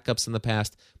their backups in the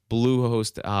past.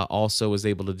 Bluehost also was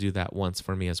able to do that once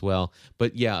for me as well.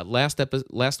 But yeah,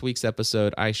 last week's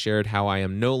episode, I shared how I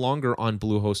am no longer on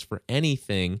Bluehost for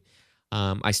anything.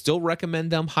 I still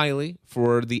recommend them highly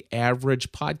for the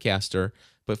average podcaster.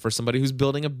 But for somebody who's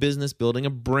building a business, building a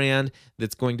brand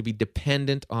that's going to be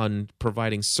dependent on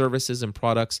providing services and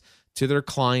products to their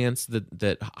clients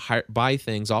that buy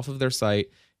things off of their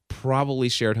site, probably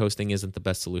shared hosting isn't the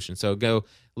best solution. So go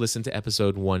listen to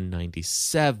episode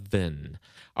 197.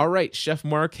 All right, Chef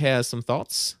Mark has some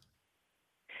thoughts.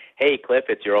 Hey, Cliff,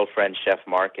 it's your old friend Chef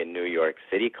Mark in New York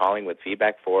City calling with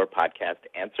feedback for Podcast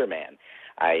Answer Man.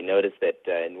 I noticed that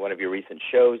in one of your recent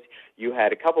shows, you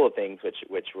had a couple of things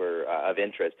which were of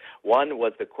interest. One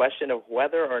was the question of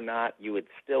whether or not you would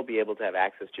still be able to have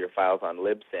access to your files on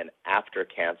Libsyn after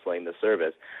canceling the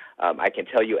service. I can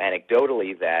tell you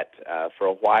anecdotally that for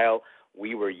a while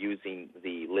we were using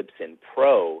the Libsyn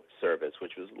Pro service,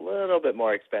 which was a little bit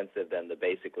more expensive than the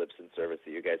basic Libsyn service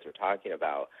that you guys were talking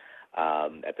about.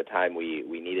 At the time, we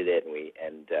needed it,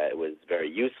 and it was very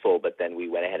useful, but then we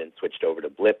went ahead and switched over to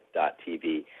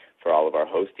blip.tv for all of our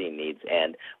hosting needs,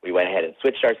 and we went ahead and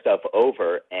switched our stuff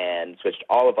over and switched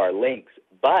all of our links,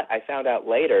 but I found out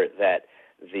later that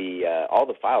all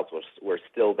the files were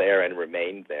still there and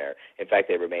remained there. In fact,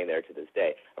 they remain there to this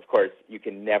day. Of course, you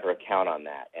can never count on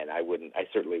that, and I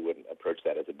certainly wouldn't approach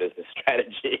that as a business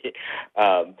strategy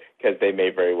because they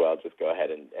may very well just go ahead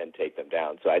and take them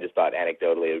down. So I just thought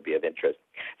anecdotally it would be of interest.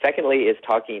 Secondly is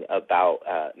talking about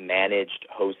managed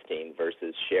hosting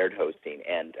versus shared hosting,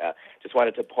 and just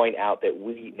wanted to point out that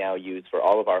we now use for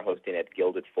all of our hosting at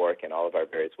Gilded Fork and all of our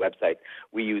various websites,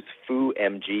 we use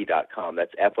foomg.com.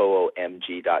 That's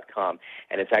FOOMG.com,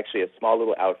 and it's actually a small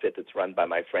little outfit that's run by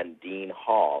my friend Dean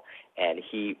Hall, and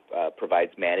he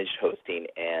provides managed hosting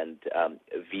and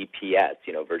VPS,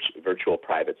 virtual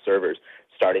private servers,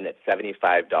 starting at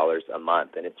 $75 a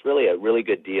month, and it's really a really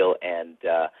good deal, and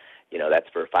that's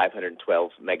for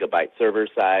 512 megabyte server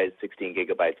size, 16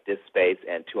 gigabytes disk space,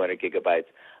 and 200 gigabytes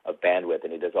of bandwidth,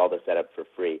 and he does all the setup for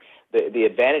free. The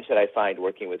advantage that I find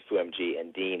working with FOOMG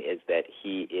and Dean is that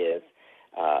he is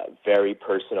very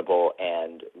personable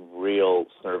and real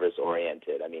service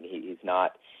oriented. I mean, he's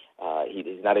not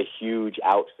a huge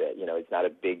outfit. He's not a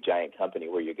big giant company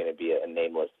where you're going to be a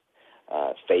nameless,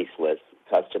 faceless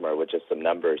customer with just some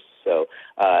numbers. So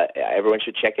everyone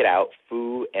should check it out.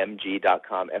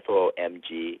 FOOMG.com.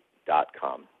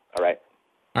 FOOMG.com. All right.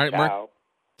 All right, Ciao. Mark.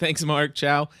 Thanks, Mark.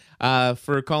 Ciao,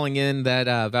 for calling in that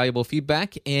valuable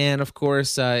feedback. And, of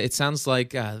course, it sounds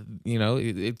like,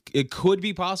 it could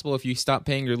be possible if you stop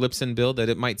paying your Libsyn bill that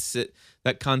it might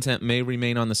that content may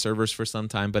remain on the servers for some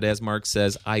time. But as Mark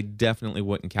says, I definitely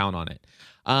wouldn't count on it.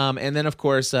 And then, of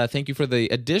course, thank you for the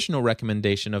additional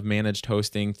recommendation of managed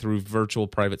hosting through virtual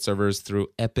private servers through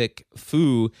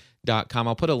epicfoo.com.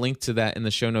 I'll put a link to that in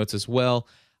the show notes as well.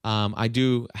 I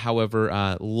do,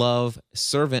 however, love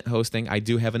Servant Hosting. I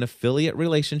do have an affiliate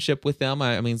relationship with them.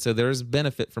 So there's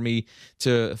benefit for me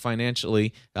to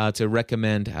financially to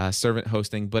recommend Servant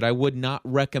Hosting, but I would not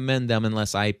recommend them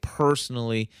unless I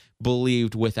personally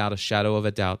believed without a shadow of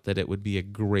a doubt that it would be a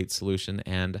great solution.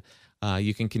 And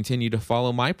you can continue to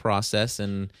follow my process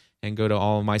and and go to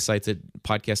all of my sites at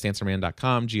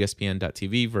podcastanswerman.com,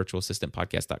 gspn.tv,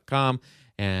 virtualassistantpodcast.com,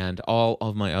 and all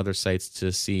of my other sites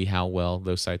to see how well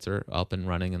those sites are up and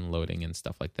running and loading and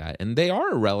stuff like that. And they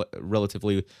are a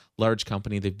relatively large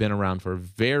company. They've been around for a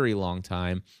very long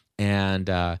time. And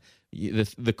the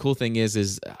cool thing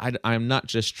is I'm not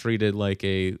just treated like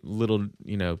a little,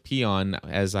 peon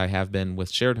as I have been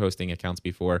with shared hosting accounts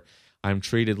before. I'm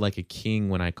treated like a king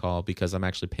when I call because I'm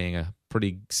actually paying a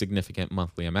pretty significant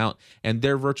monthly amount. And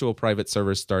their virtual private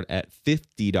servers start at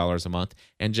 $50 a month.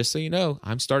 And just so you know,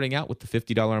 I'm starting out with the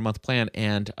 $50 a month plan,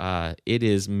 and it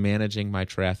is managing my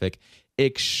traffic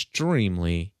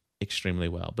extremely, extremely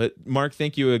well. But Mark,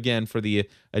 thank you again for the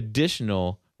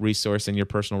additional resource and your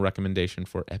personal recommendation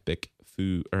for Epic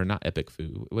Foo, or not Epic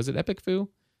Foo. Was it Epic Foo?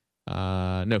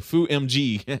 No,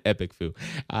 FooMG, Epic Foo.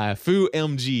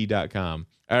 FooMG.com.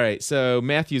 All right, so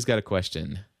Matthew's got a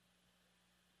question.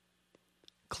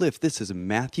 Cliff, this is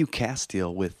Matthew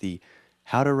Castile with the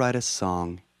How to Write a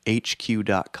Song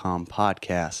HQ.com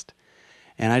podcast.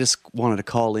 And I just wanted to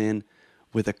call in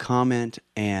with a comment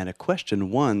and a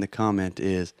question. One, the comment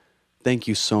is, thank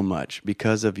you so much.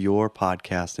 Because of your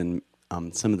podcast and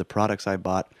some of the products I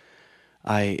bought,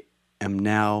 I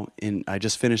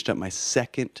just finished up my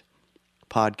second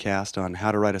podcast on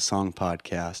How to Write a Song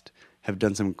podcast. Have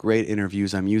done some great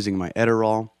interviews. I'm using my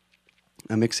Edirol,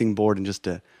 a mixing board, and just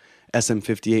a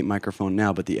SM58 microphone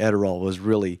now, but the Edirol was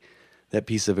really that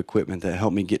piece of equipment that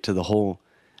helped me get to the whole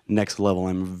next level.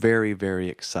 I'm very, very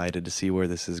excited to see where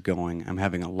this is going. I'm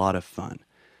having a lot of fun.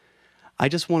 I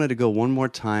just wanted to go one more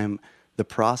time, the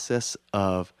process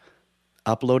of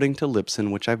uploading to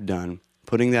Libsyn, which I've done,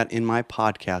 putting that in my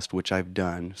podcast, which I've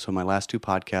done. So my last two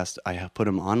podcasts, I have put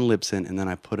them on Libsyn, and then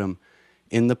I put them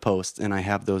in the posts, and I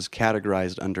have those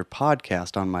categorized under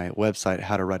podcast on my website,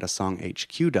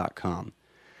 howtowriteasonghq.com.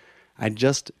 I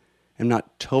just am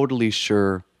not totally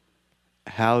sure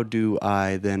how do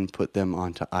I then put them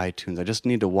onto iTunes. I just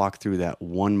need to walk through that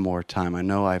one more time. I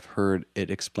know I've heard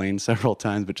it explained several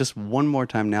times, but just one more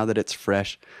time now that it's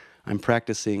fresh. I'm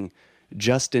practicing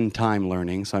just-in-time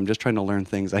learning, so I'm just trying to learn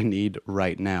things I need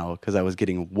right now because I was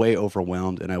getting way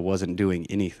overwhelmed and I wasn't doing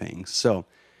anything. So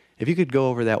if you could go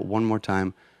over that one more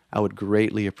time, I would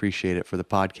greatly appreciate it for the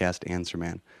podcast Answer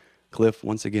Man. Cliff,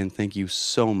 once again, thank you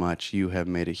so much. You have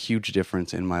made a huge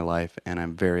difference in my life, and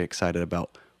I'm very excited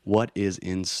about what is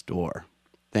in store.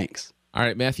 Thanks. All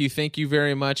right, Matthew, thank you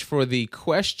very much for the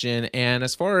question. And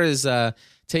as far as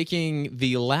taking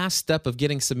the last step of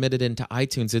getting submitted into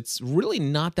iTunes, it's really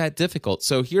not that difficult.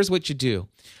 So here's what you do.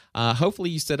 Hopefully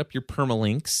you set up your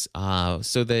permalinks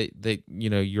so that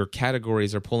your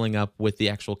categories are pulling up with the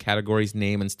actual category's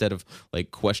name instead of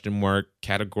like question mark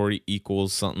category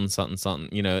equals something something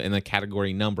something, and the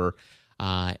category number.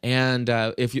 As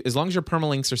long as your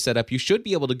permalinks are set up, you should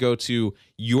be able to go to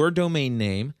your domain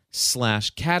name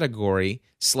 /category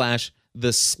 /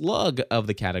 the slug of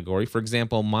the category. For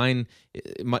example,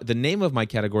 the name of my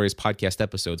category is podcast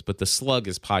episodes, but the slug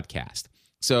is podcast.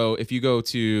 So if you go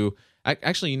to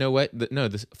actually, you know what?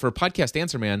 For Podcast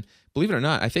Answer Man, believe it or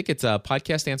not, I think it's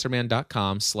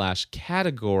podcastanswerman.com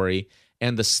 /category,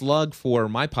 and the slug for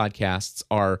my podcasts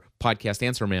are Podcast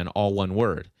Answer Man, all one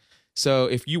word. So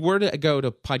if you were to go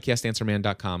to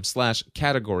podcastanswerman.com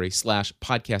 /category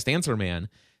 /podcast answer man,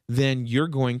 then you're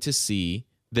going to see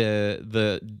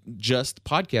the just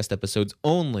podcast episodes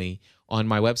only on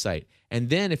my website. And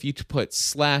then if you put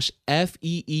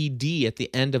 /FEED at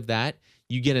the end of that,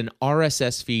 you get an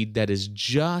RSS feed that is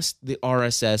just the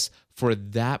RSS for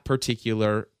that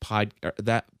particular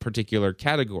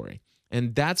category.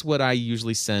 And that's what I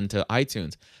usually send to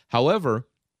iTunes. However,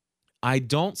 I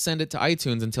don't send it to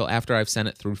iTunes until after I've sent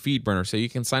it through FeedBurner. So you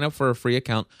can sign up for a free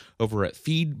account over at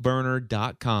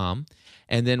feedburner.com.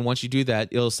 And then once you do that,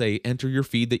 it'll say enter your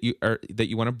feed that you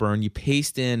want to burn. You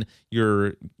paste in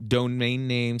your domain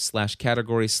name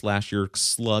 /category / your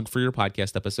slug for your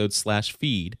podcast episode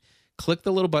 /feed. Click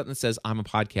the little button that says I'm a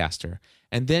podcaster,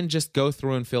 and then just go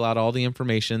through and fill out all the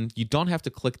information. You don't have to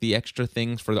click the extra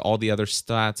things for all the other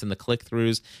stats and the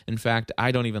click-throughs. In fact,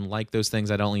 I don't even like those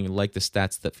things. I don't even like the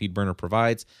stats that FeedBurner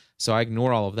provides, so I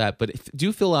ignore all of that. But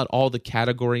do fill out all the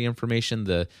category information,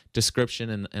 the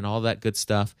description, and all that good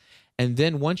stuff. And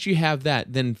then once you have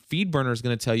that, then FeedBurner is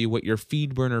going to tell you what your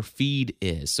FeedBurner feed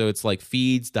is. So it's like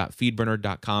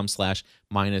feeds.feedburner.com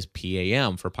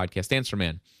 /-PAM for Podcast Answer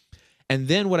Man. And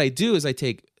then what I do is I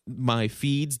take my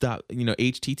feeds,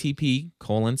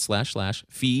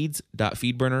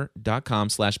 http://feeds.feedburner.com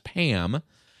 /PAM,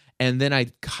 and then I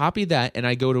copy that and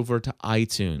I go over to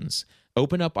iTunes.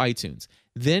 Open up iTunes.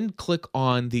 Then click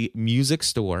on the music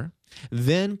store.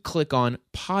 Then click on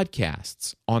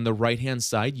podcasts. On the right-hand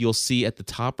side, you'll see at the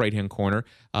top right-hand corner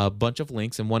a bunch of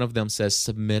links, and one of them says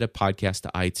submit a podcast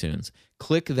to iTunes.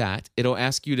 Click that. It'll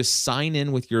ask you to sign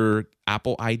in with your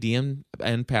Apple ID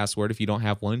and password. If you don't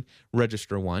have one,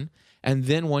 register one. And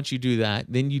then once you do that,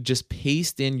 then you just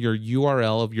paste in your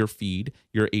URL of your feed,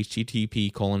 your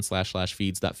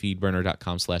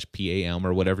http://feeds.feedburner.com/PAM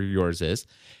or whatever yours is.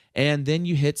 And then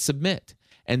you hit submit.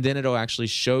 And then it'll actually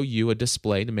show you a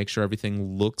display to make sure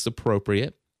everything looks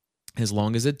appropriate. As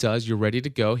long as it does, you're ready to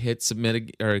go. Hit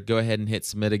submit, or go ahead and hit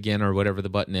submit again, or whatever the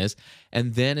button is.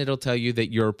 And then it'll tell you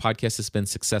that your podcast has been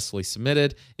successfully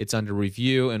submitted. It's under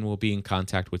review, and we'll be in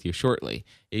contact with you shortly.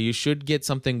 You should get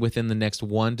something within the next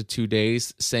 1 to 2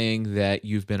 days saying that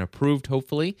you've been approved,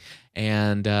 hopefully,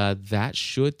 and that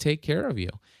should take care of you.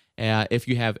 If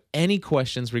you have any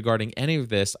questions regarding any of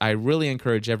this, I really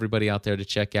encourage everybody out there to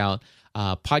check out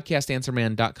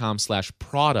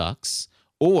podcastanswerman.com/products.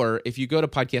 Or if you go to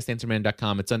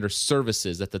podcastanswerman.com, it's under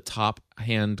services at the top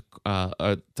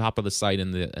of the site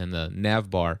in the nav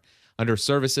bar under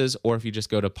services. Or if you just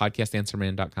go to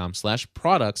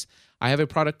podcastanswerman.com/products, I have a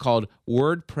product called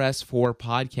WordPress for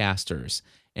Podcasters.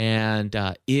 And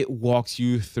it walks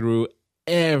you through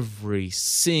every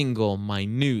single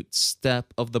minute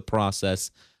step of the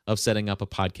process of setting up a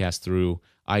podcast through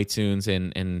iTunes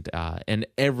and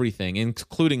everything,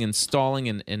 including installing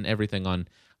and everything on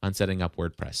setting up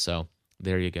WordPress. So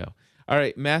there you go. All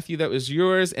right, Matthew, that was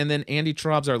yours. And then Andy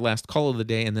Traub's our last call of the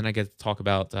day. And then I get to talk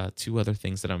about 2 other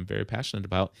things that I'm very passionate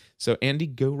about. So Andy,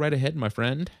 go right ahead, my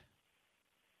friend.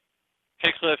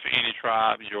 Hey, Cliff, Andy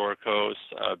Traub, your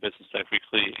co-host, Business Tech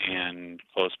Weekly, and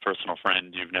close personal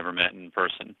friend you've never met in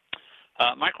person.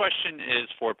 My question is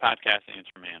for Podcast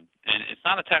Answer Man. And it's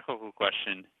not a technical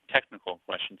question,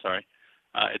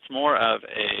 it's more of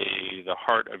the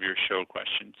heart of your show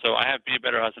question. So I have Be a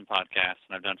Better Husband podcast,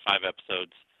 and I've done 5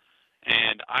 episodes.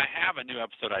 And I have a new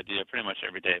episode idea pretty much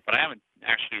every day, but I haven't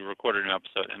actually recorded a new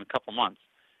episode in a couple months.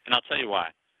 And I'll tell you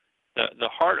why. The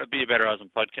heart of Be a Better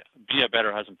Husband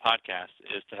podcast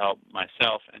is to help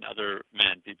myself and other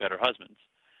men be better husbands.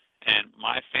 And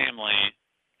my family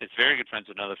is very good friends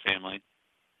with another family,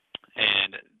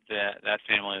 and that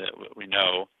family that we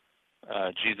know,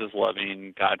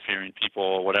 Jesus-loving, God-fearing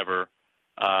people, whatever,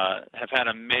 have had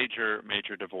a major,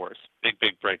 major divorce, big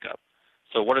breakup.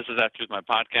 So what does this have to do with my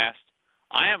podcast?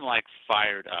 I am,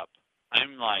 fired up.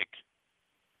 I'm,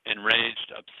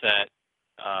 enraged, upset,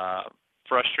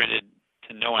 frustrated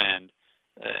to no end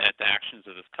at the actions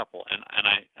of this couple. And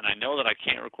I know that I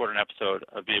can't record an episode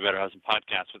of Be a Better Husband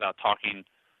podcast without talking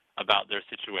about their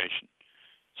situation.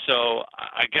 So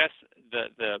I guess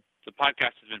the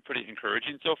podcast has been pretty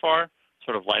encouraging so far,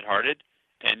 sort of lighthearted,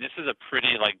 and this is a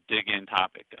pretty dig-in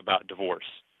topic about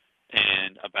divorce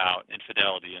and about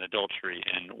infidelity and adultery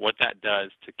and what that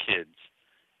does to kids.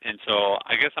 And so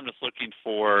I guess I'm just looking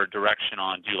for direction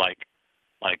on, do you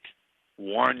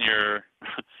warn your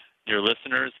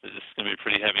listeners that this is going to be a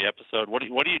pretty heavy episode? What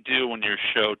do you do when your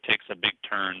show takes a big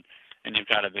turn and you've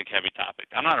got a big heavy topic?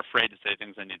 I'm not afraid to say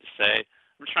things I need to say.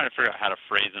 I'm just trying to figure out how to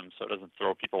phrase them so it doesn't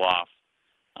throw people off,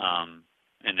 and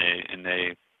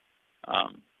they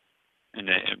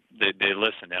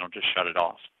listen. They don't just shut it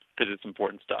off because it's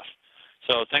important stuff.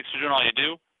 So thanks for doing all you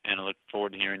do, and I look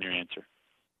forward to hearing your answer.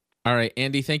 All right,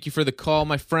 Andy, thank you for the call,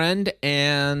 my friend.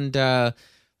 And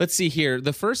let's see here.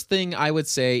 The first thing I would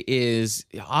say is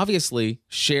obviously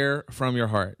share from your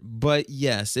heart. But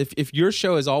yes, if your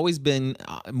show has always been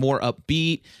more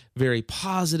upbeat, very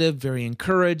positive, very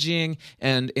encouraging,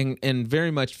 and very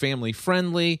much family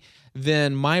friendly,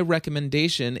 then my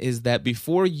recommendation is that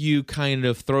before you kind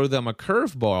of throw them a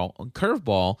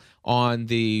curveball on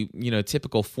the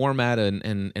typical format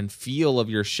and feel of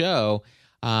your show,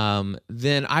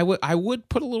 then I would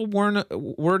put a little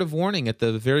word of warning at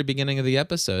the very beginning of the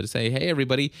episode to say, hey,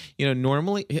 everybody,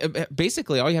 normally,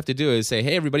 basically all you have to do is say,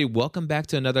 hey, everybody, welcome back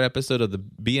to another episode of the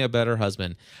Be a Better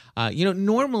Husband.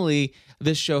 Normally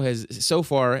this show has, so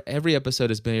far, every episode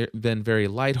has been very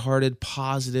lighthearted,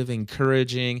 positive,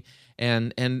 encouraging,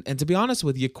 and to be honest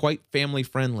with you, quite family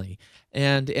friendly.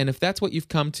 And if that's what you've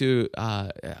come to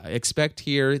expect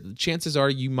here, chances are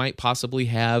you might possibly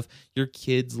have your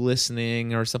kids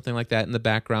listening or something like that in the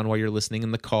background while you're listening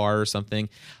in the car or something,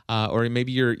 or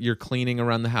maybe you're cleaning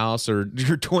around the house or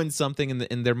you're doing something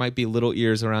and there might be little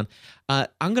ears around. I'm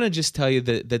going to just tell you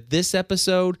that this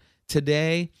episode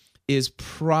today is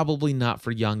probably not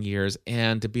for young ears.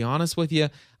 And to be honest with you,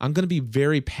 I'm going to be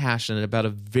very passionate about a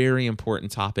very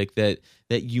important topic that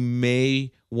you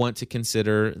may want to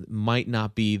consider might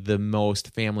not be the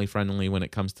most family friendly when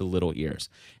it comes to little ears.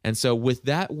 And so with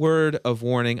that word of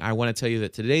warning, I want to tell you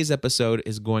that today's episode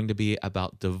is going to be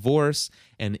about divorce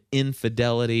and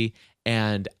infidelity.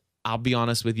 And I'll be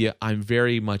honest with you, I'm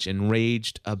very much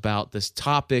enraged about this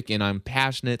topic, and I'm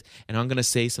passionate, and I'm going to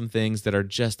say some things that are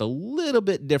just a little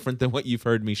bit different than what you've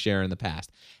heard me share in the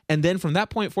past. And then from that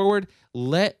point forward,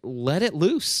 let it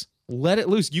loose. Let it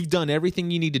loose. You've done everything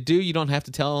you need to do. You don't have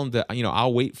to tell them that,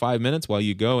 I'll wait 5 minutes while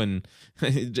you go, and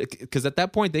because at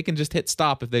that point they can just hit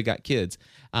stop if they got kids,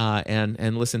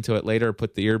 and listen to it later,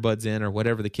 put the earbuds in, or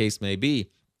whatever the case may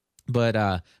be. But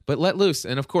let loose.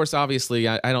 And of course, obviously,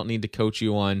 I don't need to coach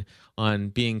you on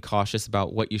being cautious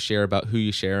about what you share, about who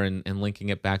you share, and linking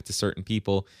it back to certain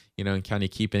people, and kind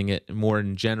of keeping it more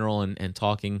in general, and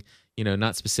talking,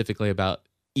 not specifically about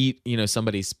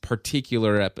somebody's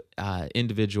particular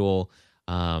individual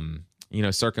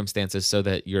circumstances, so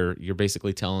that you're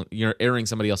basically you're airing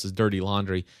somebody else's dirty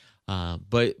laundry.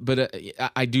 But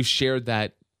I do share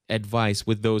that advice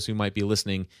with those who might be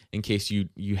listening, in case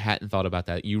you hadn't thought about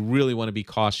that. You really want to be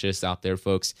cautious out there,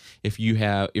 folks. If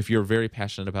you're very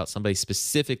passionate about somebody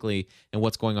specifically and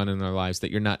what's going on in their lives,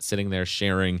 that you're not sitting there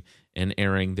sharing and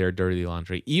airing their dirty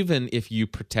laundry, even if you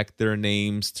protect their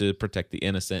names to protect the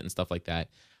innocent and stuff like that.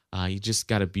 You just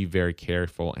got to be very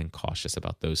careful and cautious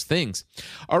about those things.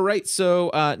 All right, so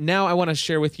now I want to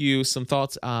share with you some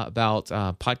thoughts about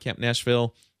Podcamp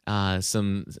Nashville.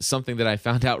 Something that I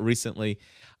found out recently.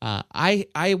 I've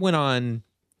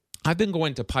been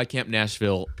going to Podcamp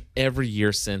Nashville every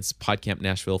year since Podcamp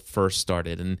Nashville first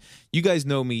started. And you guys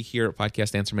know me here at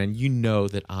Podcast Answer Man. You know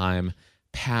that I'm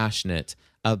passionate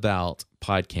about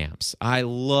podcamps. I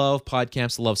love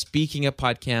podcamps, love speaking at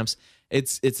podcamps.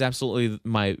 It's absolutely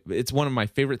it's one of my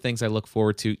favorite things I look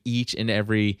forward to each and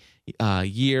every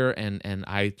year, and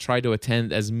I try to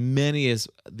attend as many as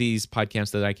these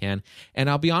podcamps that I can.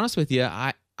 And I'll be honest with you,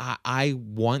 I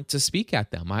want to speak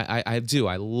at them. I do.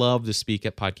 I love to speak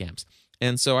at podcamps.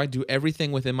 And so I do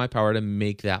everything within my power to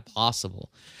make that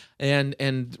possible. And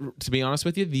to be honest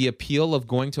with you, the appeal of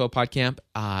going to a podcamp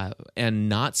and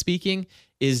not speaking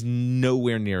is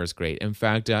nowhere near as great. In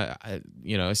fact,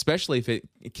 especially if it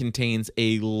contains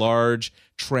a large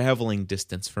traveling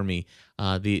distance for me,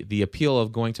 the appeal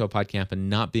of going to a podcamp and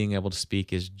not being able to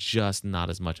speak is just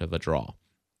not as much of a draw.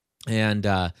 And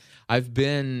I've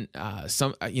been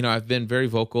I've been very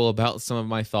vocal about some of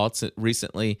my thoughts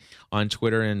recently on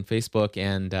Twitter and Facebook,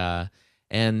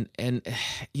 and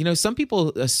some people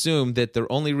assume that the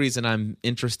only reason I'm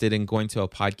interested in going to a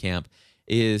podcamp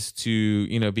is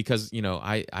to because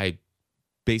I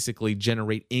basically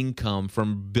generate income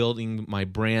from building my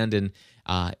brand and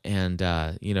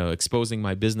exposing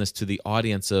my business to the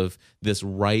audience of this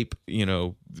ripe,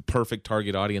 perfect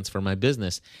target audience for my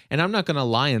business. And I'm not going to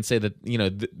lie and say that,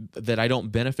 that I don't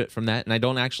benefit from that. And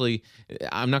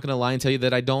I'm not going to lie and tell you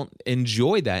that I don't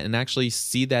enjoy that, and actually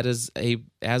see that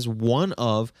as one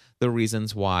of the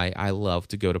reasons why I love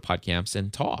to go to podcamps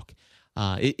and talk.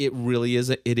 It really is.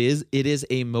 It is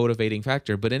a motivating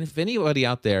factor. But if anybody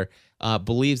out there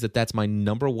believes that that's my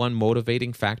number one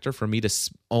motivating factor for me to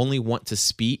only want to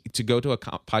speak, to go to a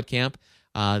podcamp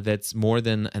that's more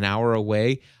than an hour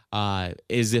away,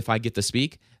 is if I get to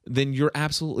speak, then you're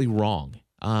absolutely wrong.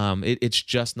 It's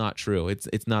just not true.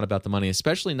 It's not about the money,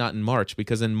 especially not in March,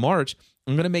 because in March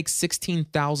I'm going to make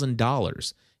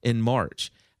 $16,000 in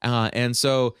March. And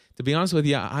so, to be honest with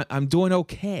you, I'm doing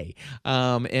okay.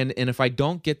 And if I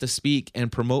don't get to speak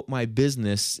and promote my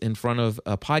business in front of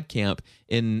a podcamp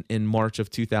in March of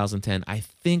 2010, I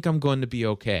think I'm going to be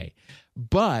okay.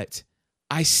 But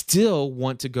I still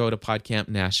want to go to Podcamp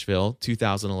Nashville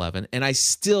 2011, and I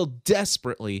still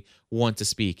desperately want to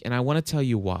speak. And I want to tell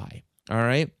you why. All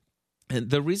right?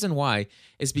 And the reason why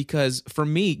is because for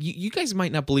me, you guys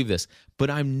might not believe this,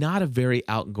 but I'm not a very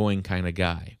outgoing kind of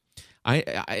guy.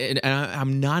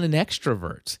 I'm not an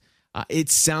extrovert. It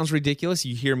sounds ridiculous.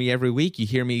 You hear me every week. You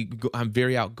hear me. I'm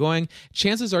very outgoing.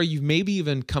 Chances are you've maybe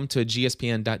even come to a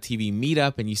GSPN.TV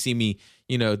meetup and you see me,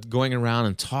 going around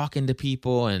and talking to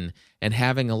people and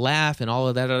having a laugh and all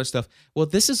of that other stuff. Well,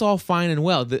 this is all fine and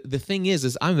well. The thing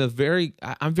is I'm very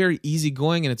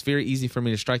easygoing, and it's very easy for me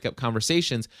to strike up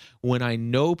conversations when I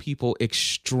know people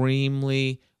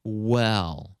extremely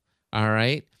well. All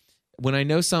right. When I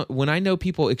know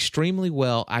people extremely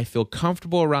well, I feel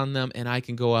comfortable around them, and I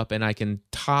can go up and I can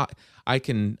talk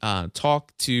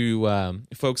to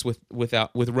folks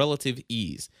with relative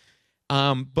ease.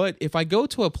 But if I go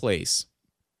to a place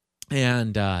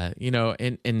and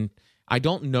and I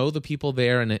don't know the people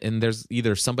there, and there's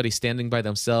either somebody standing by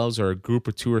themselves or a group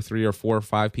of 2 or 3 or 4 or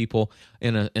 5 people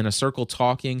in a circle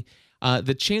talking.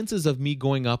 The chances of me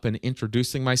going up and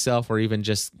introducing myself, or even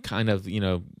just kind of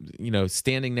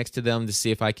standing next to them to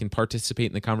see if I can participate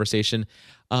in the conversation,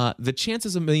 the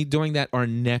chances of me doing that are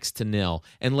next to nil,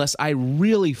 unless I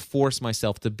really force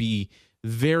myself to be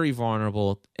very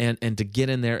vulnerable and to get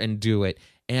in there and do it.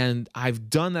 And I've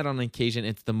done that on occasion.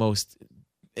 It's the most.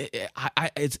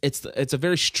 It's a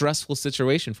very stressful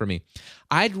situation for me.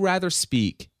 I'd rather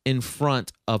speak in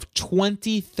front of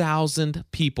 20,000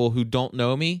 people who don't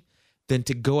know me than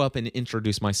to go up and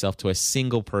introduce myself to a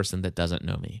single person that doesn't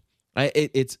know me.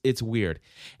 It's weird.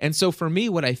 And so for me,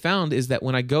 what I found is that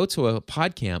when I go to a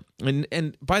Podcamp,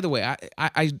 and by the way,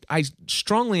 I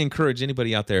strongly encourage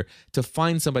anybody out there to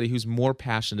find somebody who's more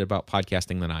passionate about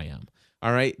podcasting than I am.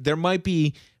 All right, there might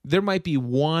be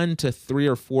 1 to 3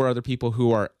 or 4 other people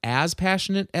who are as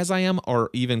passionate as I am, or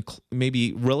even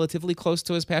maybe relatively close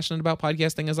to as passionate about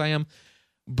podcasting as I am.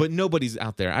 But nobody's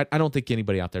out there. I don't think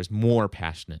anybody out there is more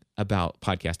passionate about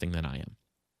podcasting than I am.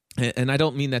 And I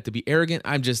don't mean that to be arrogant.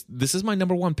 This is my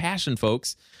number one passion,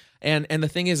 folks. And the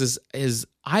thing is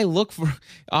I look for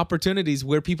opportunities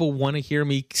where people want to hear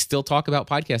me still talk about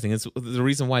podcasting. It's the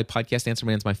reason why Podcast Answer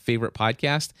Man is my favorite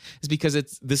podcast, is because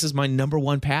this is my number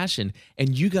one passion.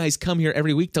 And you guys come here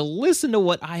every week to listen to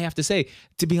what I have to say.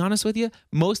 To be honest with you,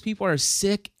 most people are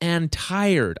sick and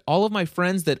tired. All of my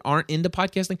friends that aren't into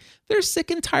podcasting, they're sick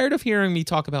and tired of hearing me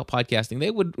talk about podcasting.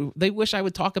 They wish I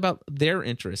would talk about their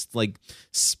interests, like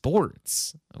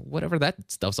sports, whatever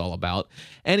that stuff's all about.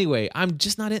 Anyway, I'm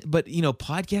just not it. But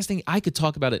podcasting, I could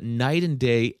talk about it night and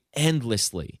day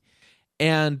endlessly.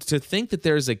 And to think that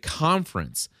there's a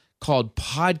conference called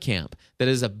Podcamp that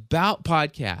is about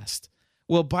podcast,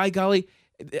 well, by golly,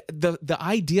 the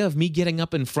idea of me getting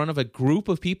up in front of a group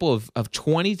of people of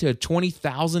 20 to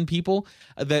 20,000 people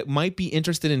that might be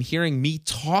interested in hearing me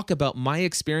talk about my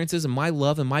experiences and my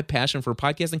love and my passion for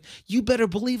podcasting, you better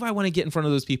believe I want to get in front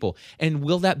of those people. And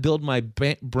will that build my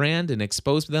brand and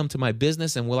expose them to my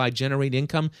business, and will I generate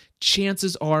income?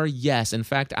 Chances are yes. In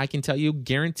fact, I can tell you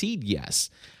guaranteed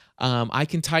yes. I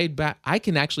can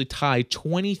actually tie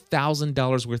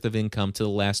 $20,000 worth of income to the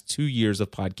last 2 years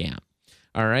of Podcamp.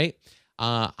 All right.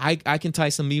 I can tie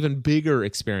some even bigger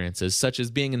experiences, such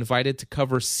as being invited to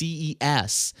cover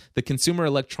CES, the Consumer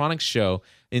Electronics Show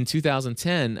in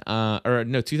 2009,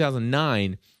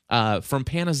 from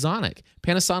Panasonic.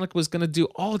 Panasonic was going to do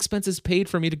all expenses paid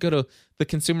for me to go to the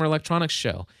Consumer Electronics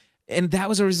Show. And that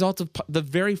was a result of the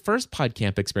very first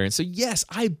Podcamp experience. So yes,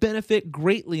 I benefit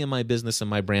greatly in my business and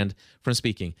my brand from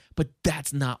speaking, but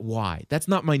that's not why. That's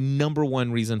not my number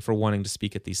one reason for wanting to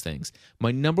speak at these things.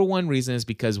 My number one reason is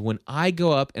because when I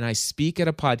go up and I speak at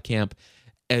a Podcamp,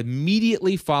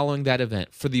 immediately following that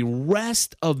event, for the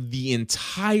rest of the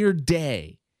entire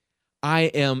day,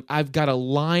 I've got a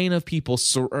line of people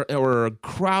or a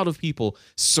crowd of people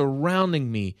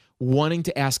surrounding me, wanting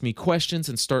to ask me questions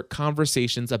and start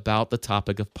conversations about the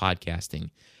topic of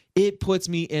podcasting. It puts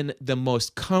me in the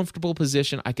most comfortable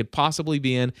position I could possibly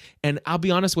be in. And I'll be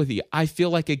honest with you, I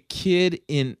feel like a kid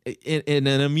in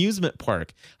an amusement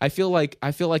park. I feel like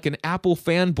an Apple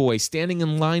fanboy standing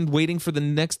in line waiting for the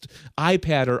next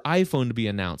iPad or iPhone to be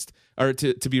announced or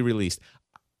to be released.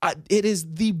 It is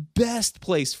the best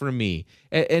place for me,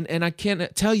 and I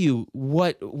can't tell you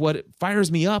what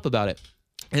fires me up about it.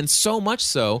 And so much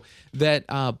so that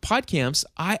Podcamps,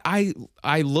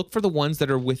 I look for the ones that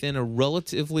are within a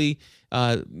relatively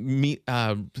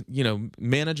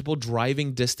manageable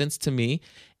driving distance to me,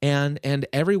 and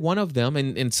every one of them,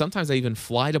 and sometimes I even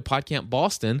fly to Podcamp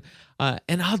Boston,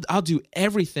 and I'll do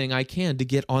everything I can to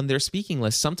get on their speaking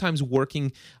list. Sometimes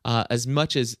working as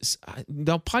much as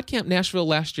now Podcamp Nashville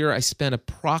last year, I spent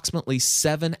approximately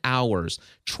 7 hours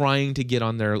trying to get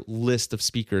on their list of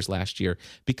speakers last year,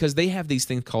 because they have these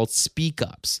things called speak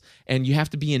ups, and you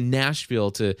have to be in Nashville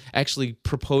to actually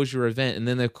propose your event. And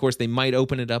then of course they might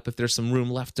open it up if there's some room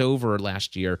left over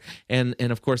last year, and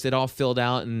of course it all filled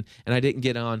out, and I didn't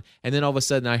get on. And then all of a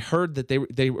sudden I heard that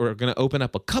they were going to open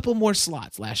up a couple more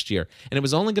slots last year, and it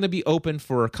was only going to be open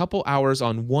for a couple hours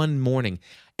on one morning.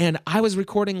 And I was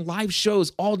recording live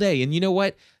shows all day. And you know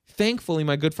what? Thankfully,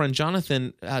 my good friend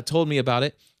Jonathan told me about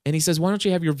it, and he says, why don't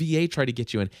you have your VA try to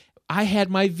get you in? I had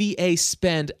my VA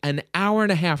spend an hour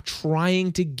and a half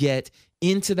trying to get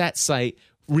into that site,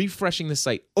 refreshing the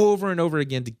site over and over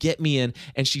again to get me in,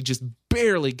 and she just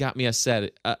barely got me a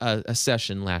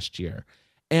session last year.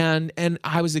 And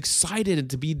I was excited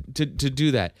to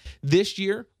do that. This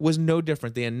year was no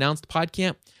different. They announced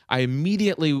Podcamp. I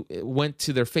immediately went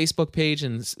to their Facebook page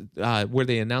and where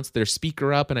they announced their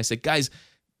speaker up, and I said, guys,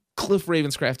 Cliff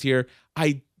Ravenscraft here.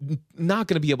 I'm not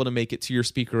going to be able to make it to your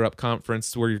speaker up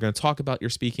conference where you're going to talk about your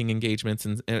speaking engagements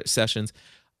and sessions.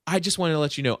 I just wanted to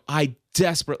let you know I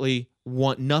desperately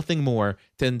want nothing more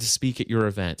than to speak at your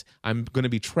event. I'm going to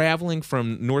be traveling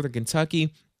from Northern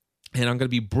Kentucky, and I'm going to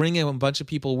be bringing a bunch of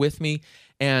people with me.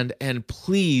 And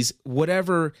please,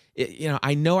 whatever,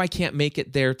 I know I can't make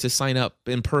it there to sign up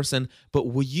in person, but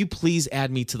will you please add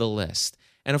me to the list?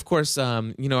 And of course,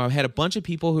 I've had a bunch of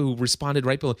people who responded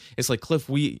right below. It's like, Cliff,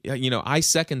 I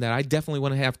second that. I definitely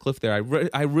want to have Cliff there.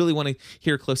 I really want to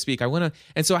hear Cliff speak. And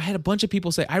so I had a bunch of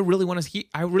people say, I really want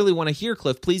to hear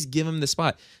Cliff. Please give him the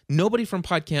spot. Nobody from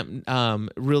Podcamp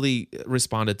really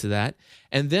responded to that.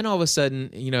 And then all of a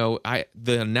sudden,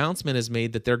 the announcement is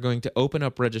made that they're going to open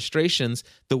up registrations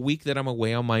the week that I'm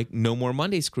away on my No More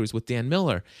Mondays cruise with Dan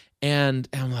Miller. And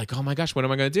I'm like, oh my gosh, what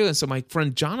am I going to do? And so my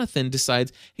friend Jonathan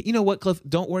decides, hey, you know what, Cliff,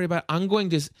 don't worry about it. I'm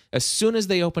going to, as soon as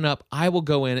they open up, I will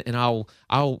go in and I'll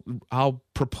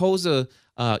propose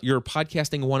your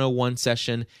podcasting 101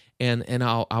 session, and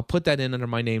I'll put that in under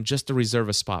my name just to reserve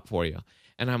a spot for you.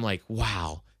 And I'm like,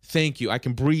 wow. Thank you. I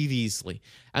can breathe easily.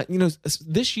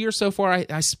 This year so far,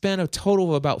 I spent a total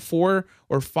of about 4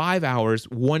 or 5 hours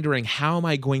wondering how am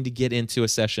I going to get into a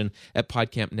session at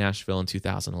Podcamp Nashville in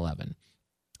 2011.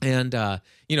 And I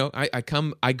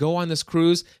go on this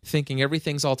cruise thinking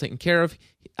everything's all taken care of.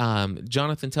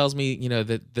 Jonathan tells me,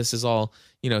 that this is all,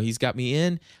 he's got me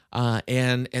in.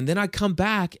 And then I come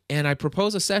back and I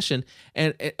propose a session,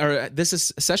 or this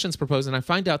is sessions proposed, and I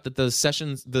find out that the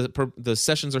sessions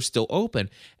are still open.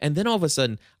 And then all of a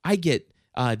sudden, I get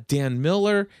Dan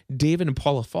Miller, David and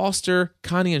Paula Foster,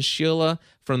 Connie and Sheila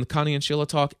from the Connie and Sheila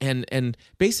Talk, and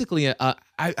basically I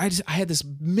had this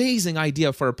amazing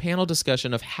idea for a panel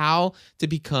discussion of how to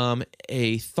become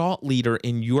a thought leader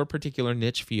in your particular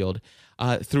niche field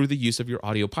through the use of your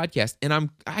audio podcast. And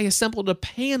I assembled a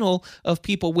panel of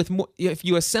people with more, if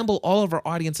you assemble all of our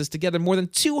audiences together, more than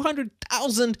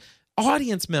 200,000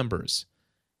 audience members.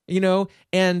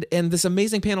 And this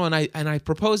amazing panel, and I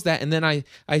proposed that, and then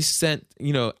I sent,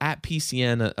 at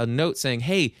PCN a note saying,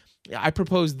 hey, I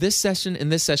proposed this session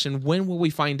and this session. When will we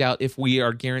find out if we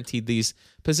are guaranteed these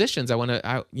positions? I want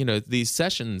to, these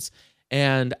sessions.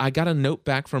 And I got a note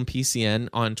back from PCN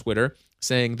on Twitter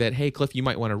saying that, hey, Cliff, you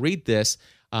might want to read this.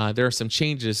 There are some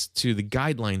changes to the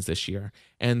guidelines this year.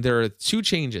 And there are 2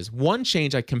 changes. One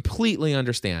change I completely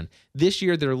understand. This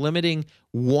year, they're limiting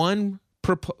one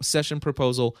session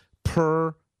proposal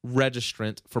per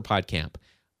registrant for Podcamp.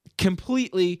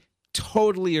 Completely,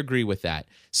 totally agree with that.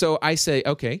 So I say,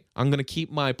 okay, I'm going to keep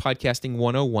my podcasting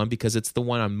 101 because it's the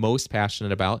one I'm most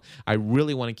passionate about. I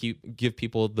really want to give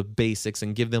people the basics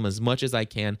and give them as much as I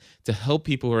can to help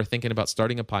people who are thinking about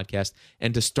starting a podcast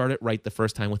and to start it right the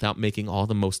first time without making all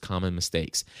the most common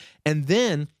mistakes. And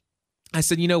then I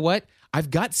said, you know what? I've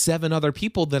got 7 other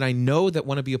people that I know that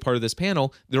want to be a part of this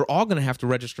panel. They're all going to have to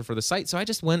register for the site. So I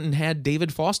just went and had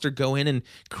David Foster go in and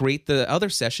create the other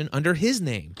session under his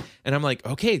name. And I'm like,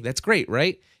 okay, that's great,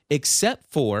 right? Except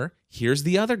for, here's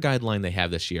the other guideline they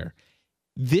have this year.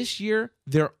 This year,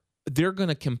 they're going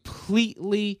to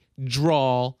completely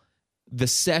draw the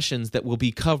sessions that will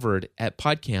be covered at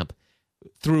Podcamp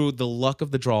through the luck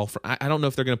of the draw. I don't know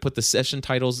if they're going to put the session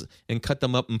titles and cut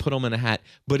them up and put them in a hat,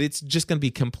 but it's just going to be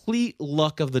complete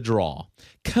luck of the draw.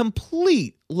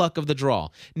 Complete luck of the draw.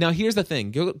 Now, here's the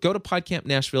thing. Go to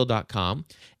podcampnashville.com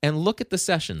and look at the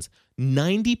sessions.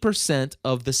 90%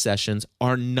 of the sessions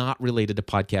are not related to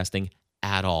podcasting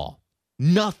at all.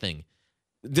 Nothing.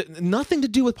 Nothing to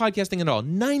do with podcasting at all.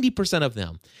 90% of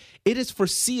them. It is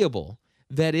foreseeable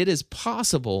that it is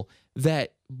possible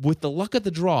that with the luck of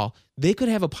the draw, they could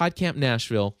have a Podcamp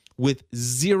Nashville with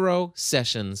 0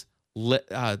 sessions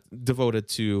devoted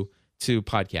to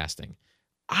podcasting.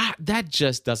 That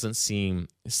just doesn't seem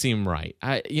right.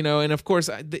 And of course,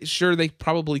 sure, they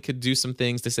probably could do some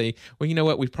things to say, well, you know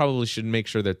what, we probably should make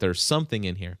sure that there's something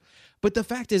in here. But the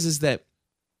fact is that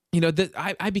that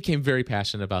I became very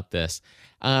passionate about this.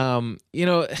 And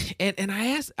I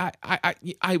asked,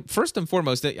 I first and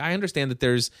foremost, I understand that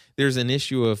there's an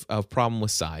issue of problem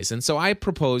with size. And so I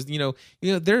proposed,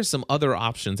 there's some other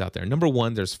options out there. Number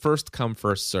one, there's first come,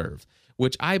 first serve,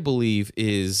 which I believe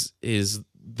is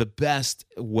the best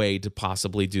way to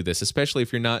possibly do this, especially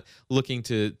if you're not looking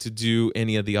to do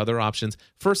any of the other options.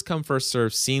 First come, first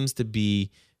serve seems to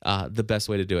be the best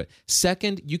way to do it.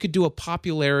 Second, you could do a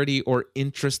popularity or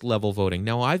interest level voting.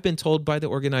 Now, I've been told by the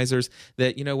organizers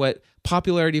that, you know what,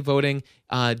 popularity voting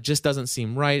just doesn't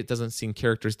seem right. It doesn't seem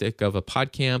characteristic of a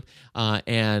Podcamp.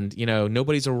 And, you know,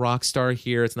 nobody's a rock star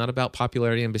here. It's not about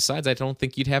popularity. And besides, I don't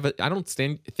think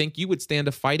think you would stand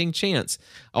a fighting chance,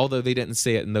 although they didn't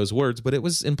say it in those words, but it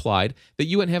was implied that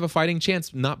you wouldn't have a fighting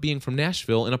chance not being from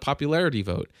Nashville in a popularity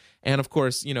vote. And of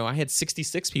course, you know, I had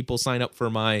 66 people sign up for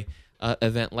my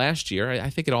event last year. I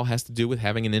think it all has to do with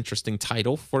having an interesting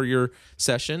title for your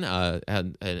session,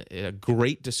 a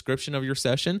great description of your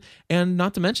session, and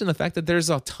not to mention the fact that there's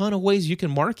a ton of ways you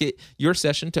can market your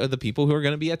session to the people who are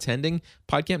going to be attending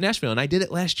Podcamp Nashville. And I did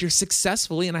it last year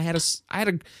successfully, and I had a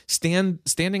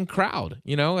standing crowd.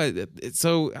 You know,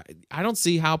 so I don't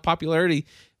see how popularity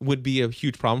would be a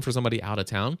huge problem for somebody out of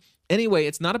town. Anyway,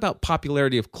 it's not about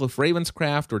popularity of Cliff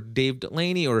Ravenscraft or Dave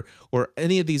Delaney or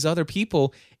any of these other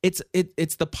people. It's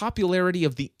the popularity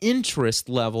of the interest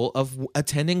level of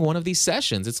attending one of these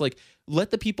sessions. It's like,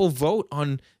 let the people vote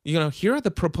on, you know, here are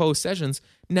the proposed sessions.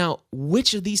 Now,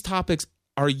 which of these topics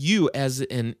are you as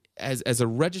a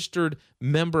registered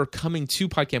member coming to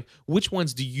Podcamp, which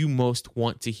ones do you most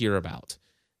want to hear about?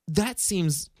 That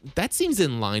seems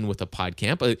in line with a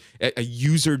Podcamp, a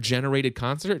user-generated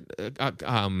conference.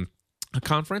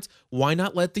 Why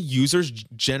not let the users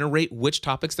generate which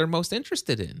topics they're most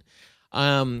interested in?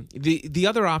 The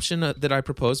other option that I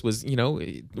proposed was, you know,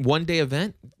 1-day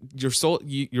event.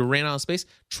 You ran out of space.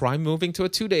 Try moving to a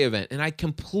 2-day event. And I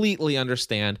completely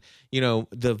understand, you know,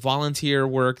 the volunteer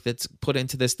work that's put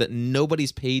into this, that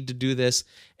nobody's paid to do this,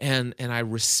 and I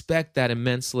respect that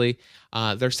immensely.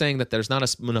 They're saying that there's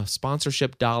not enough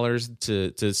sponsorship dollars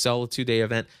to sell a 2-day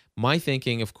event. My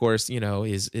thinking, of course, you know,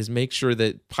 is make sure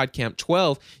that Podcamp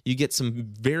 12, you get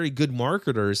some very good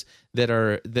marketers that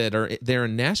are there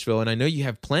in Nashville, and I know you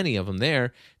have plenty of them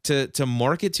there to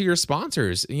market to your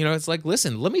sponsors. You know, it's like,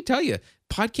 listen, let me tell you,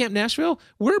 Podcamp Nashville,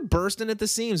 we're bursting at the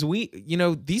seams.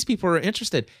 These people are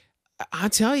interested. I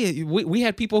tell you, we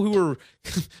had people who were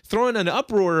throwing an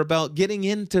uproar about getting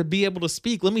in to be able to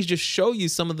speak. Let me just show you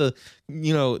some of the,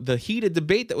 you know, the heated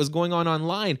debate that was going on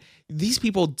online. These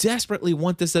people desperately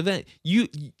want this event.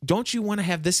 Don't you want to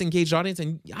have this engaged audience?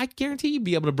 And I guarantee you'd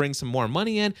be able to bring some more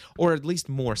money in, or at least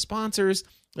more sponsors.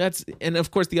 And of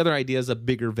course the other idea is a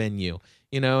bigger venue,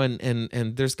 you know,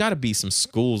 and there's got to be some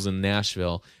schools in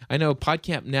Nashville. I know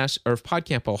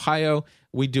Podcamp Ohio,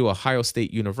 we do Ohio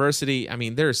State University. I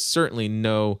mean, there's certainly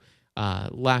no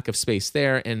lack of space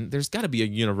there, and there's got to be a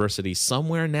university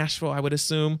somewhere in Nashville, I would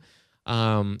assume.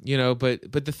 You know,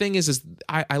 but the thing is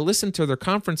I listened to their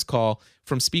conference call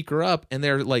from Speaker Up, and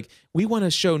they're like, we want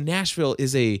to show Nashville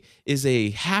is a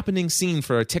happening scene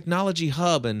for a technology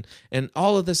hub and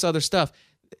all of this other stuff.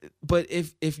 But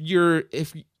if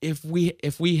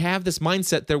we have this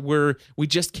mindset that we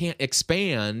just can't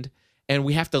expand and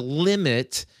we have to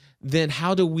limit, then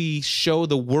how do we show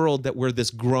the world that we're this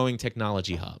growing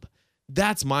technology hub?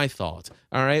 That's my thought.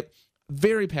 All right.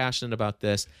 Very passionate about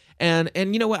this. And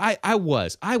you know what? I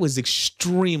was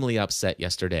extremely upset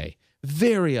yesterday.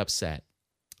 Very upset.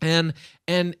 And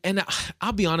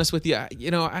I'll be honest with you,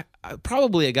 you know, I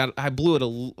blew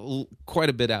it quite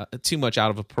a bit too much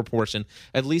out of proportion,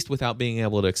 at least without being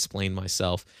able to explain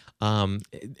myself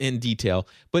in detail.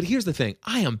 But here's the thing.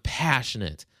 I am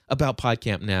passionate about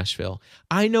Podcamp Nashville.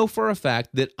 I know for a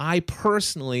fact that I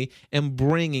personally am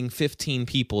bringing 15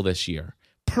 people this year.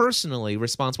 Personally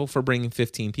responsible for bringing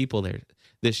 15 people there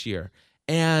this year.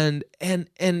 And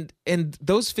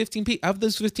those 15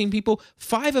 people,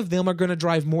 5 of them are going to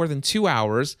drive more than 2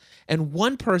 hours, and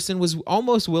one person was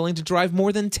almost willing to drive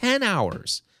more than 10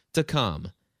 hours to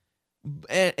come.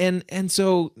 And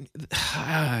so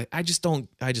I just don't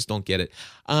get it.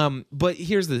 But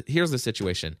here's the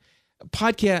situation.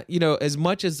 Podcast, you know, as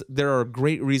much as there are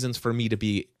great reasons for me to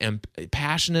be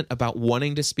passionate about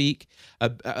wanting to speak,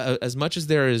 as much as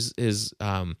there is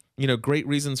you know, great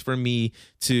reasons for me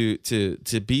to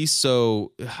be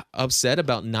so upset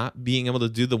about not being able to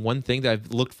do the one thing that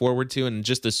I've looked forward to and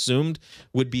just assumed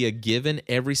would be a given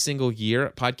every single year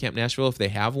at Podcamp Nashville if they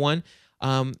have one.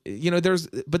 You know,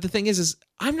 but the thing is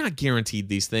I'm not guaranteed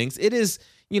these things. It is,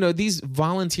 you know, these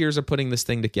volunteers are putting this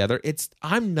thing together.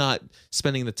 I'm not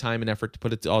spending the time and effort to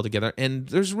put it all together, and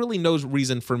there's really no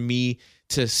reason for me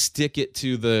to stick it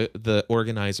to the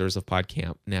organizers of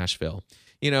Podcamp Nashville.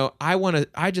 You know,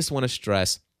 I just want to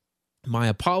stress my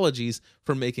apologies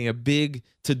for making a big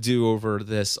to-do over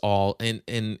this all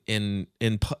in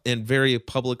very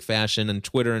public fashion on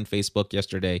Twitter and Facebook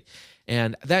yesterday,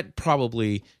 and that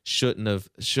probably shouldn't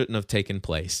have taken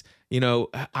place.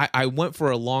 I went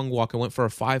for a long walk. I went for a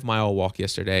 5-mile walk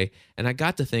yesterday, and I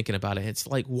got to thinking about it. It's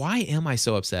like, why am I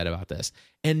so upset about this?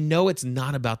 And no, it's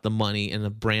not about the money and the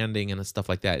branding and the stuff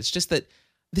like that. It's just that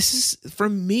this is, for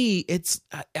me, it's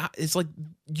like,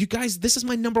 you guys, this is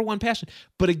my number one passion.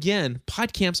 But again,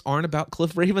 podcamps aren't about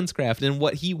Cliff Ravenscraft and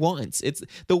what he wants. It's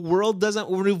the world doesn't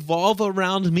revolve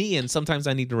around me, and sometimes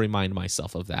I need to remind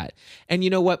myself of that. And you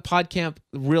know what? Podcamp,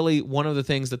 really, one of the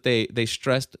things that they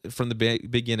stressed from the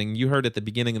beginning, you heard at the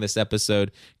beginning of this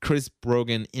episode, Chris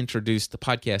Brogan introduced the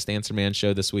Podcast Answer Man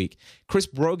show this week. Chris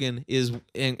Brogan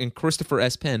and Christopher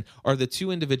S. Penn are the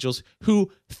two individuals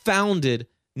who founded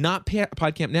not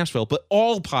Podcamp Nashville, but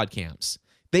all Podcamps.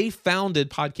 They founded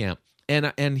Podcamp.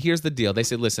 And here's the deal. They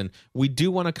said, listen, we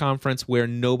do want a conference where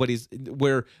everybody's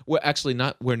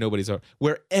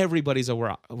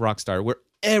a rock star, where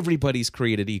everybody's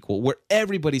created equal, where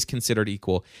everybody's considered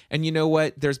equal. And you know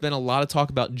what? There's been a lot of talk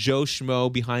about Joe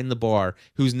Schmo behind the bar,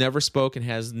 who's never spoken,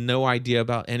 has no idea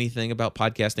about anything about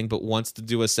podcasting, but wants to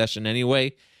do a session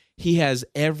anyway. He has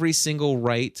every single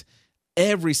right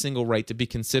to be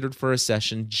considered for a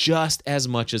session, just as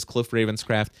much as Cliff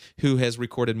Ravenscraft, who has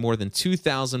recorded more than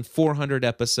 2,400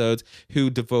 episodes, who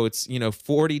devotes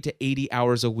 40 to 80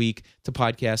 hours a week to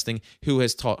podcasting, who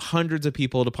has taught hundreds of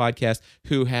people to podcast,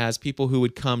 who has people who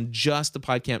would come just to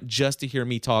Podcamp just to hear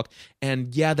me talk.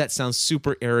 And yeah, that sounds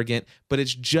super arrogant, but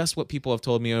it's just what people have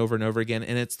told me over and over again,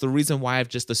 and it's the reason why I've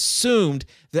just assumed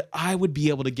that I would be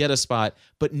able to get a spot.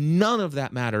 But none of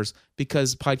that matters,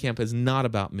 because Podcamp is not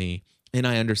about me. And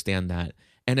I understand that.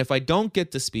 And if I don't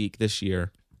get to speak this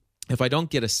year, if I don't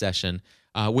get a session,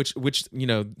 which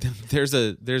there's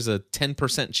a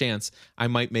 10% chance I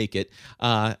might make it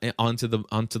onto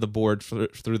the board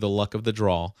through the luck of the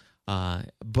draw.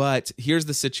 But here's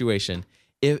the situation.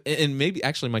 And maybe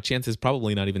actually my chance is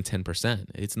probably not even 10%.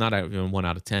 It's not even 1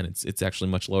 out of 10. It's actually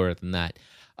much lower than that.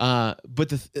 But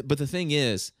the thing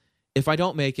is, if I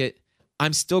don't make it,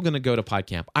 I'm still going to go to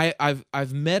Podcamp.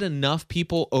 I've met enough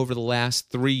people over the last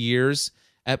 3 years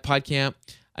at Podcamp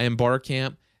and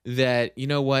Barcamp that, you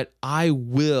know what, I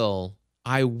will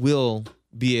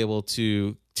be able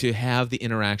to have the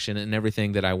interaction and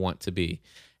everything that I want to be.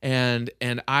 And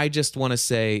I just want to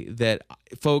say that,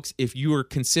 folks, if you are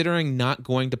considering not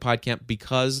going to Podcamp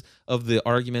because of the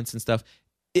arguments and stuff,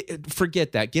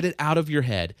 forget that. Get it out of your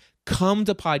head. Come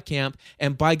to Podcamp,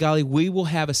 and by golly, we will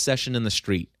have a session in the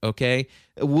street, okay?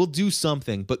 We'll do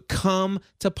something, but come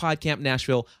to Podcamp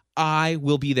Nashville. I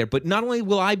will be there. But not only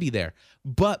will I be there,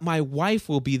 but my wife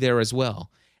will be there as well.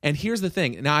 And here's the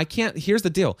thing. Now, here's the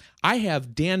deal. I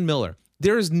have Dan Miller.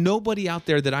 There is nobody out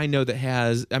there that I know that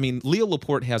has, Leo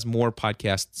Laporte has more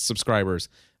podcast subscribers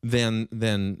than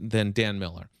Dan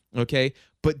Miller, okay?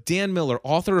 But Dan Miller,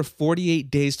 author of 48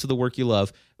 Days to the Work You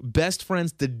Love, best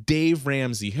friends to Dave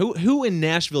Ramsey. Who in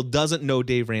Nashville doesn't know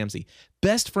Dave Ramsey?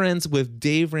 Best friends with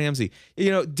Dave Ramsey.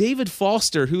 David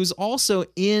Foster, who's also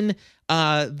in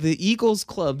the Eagles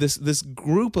Club, this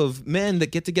group of men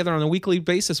that get together on a weekly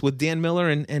basis with Dan Miller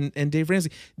and Dave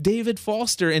Ramsey. David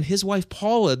Foster and his wife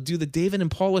Paula do the David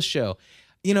and Paula show.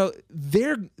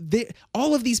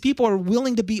 All of these people are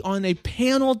willing to be on a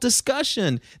panel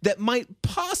discussion that might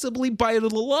possibly, by the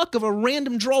luck of a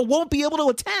random draw, won't be able to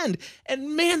attend.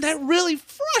 And man, that really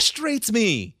frustrates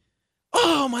me.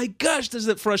 Oh my gosh, does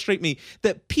it frustrate me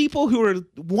that people who are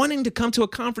wanting to come to a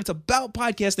conference about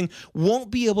podcasting won't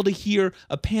be able to hear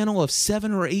a panel of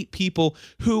 7 or 8 people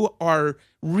who are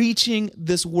reaching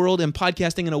this world in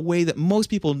podcasting in a way that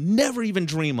most people never even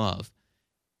dream of.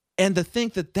 And to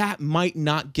think that might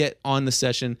not get on the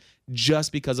session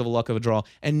just because of a luck of a draw.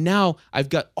 And now I've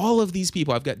got all of these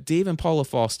people. I've got Dave and Paula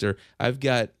Foster. I've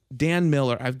got Dan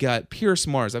Miller. I've got Pierce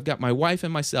Mars. I've got my wife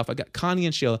and myself. I've got Connie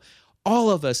and Sheila.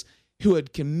 All of us who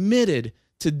had committed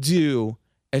to do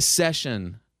a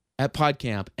session at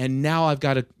Podcamp. And now I've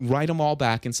got to write them all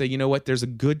back and say, you know what, there's a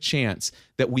good chance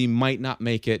that we might not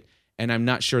make it. And I'm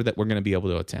not sure that we're going to be able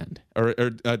to attend or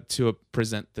to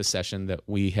present the session that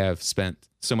we have spent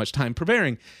so much time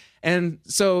preparing. And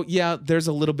so, yeah, there's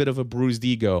a little bit of a bruised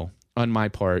ego on my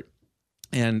part.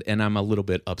 And I'm a little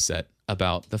bit upset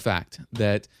about the fact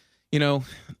that,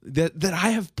 that I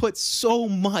have put so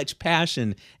much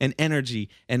passion and energy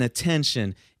and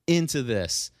attention into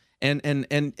this. And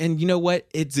you know what?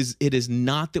 It is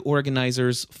not the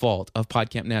organizers' fault of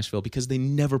Podcamp Nashville, because they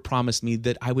never promised me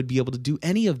that I would be able to do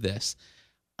any of this.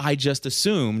 I just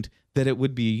assumed that it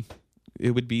would be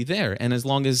there. And as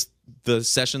long as the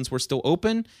sessions were still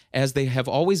open, as they have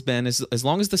always been, as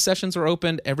long as the sessions are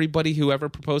open, everybody who ever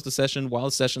proposed a session while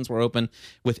the sessions were open,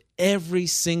 with every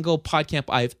single Podcamp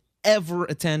I've ever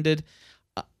attended,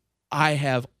 I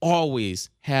have always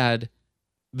had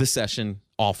the session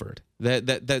offered.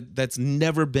 That's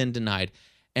never been denied.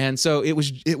 And so it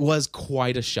was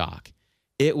quite a shock.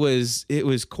 It was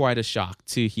quite a shock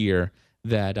to hear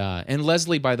that. And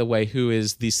Leslie, by the way, who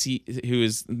is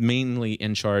mainly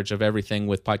in charge of everything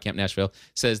with Podcamp Nashville,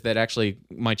 says that actually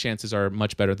my chances are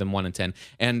much better than 1 in 10.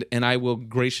 And I will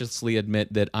graciously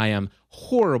admit that I am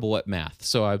horrible at math,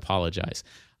 so I apologize.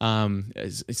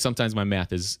 Sometimes my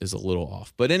math is a little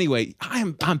off, but anyway,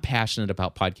 I'm passionate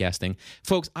about podcasting,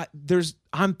 folks.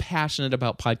 I'm passionate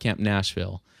about Podcamp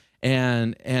Nashville,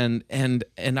 and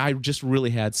I just really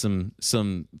had some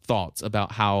thoughts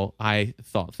about how I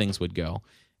thought things would go,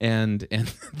 and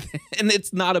and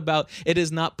it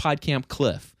is not Podcamp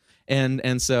Cliff,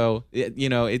 and so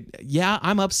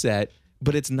I'm upset,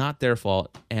 but it's not their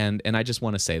fault, and I just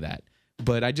want to say that.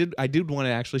 But I did want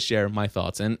to actually share my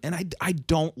thoughts, and I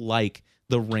don't like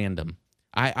the random.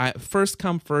 I first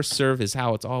come first serve is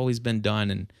how it's always been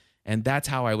done, and that's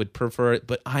how I would prefer it.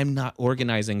 But I'm not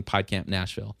organizing Podcamp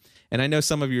Nashville, and I know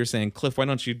some of you are saying, Cliff, why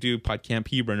don't you do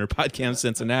Podcamp Hebron or Podcamp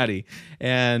Cincinnati?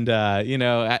 And you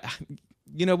know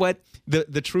what?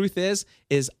 The truth is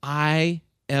I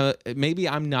maybe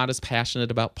I'm not as passionate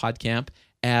about Podcamp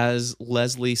as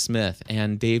Leslie Smith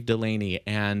and Dave Delaney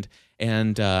and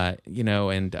Angelo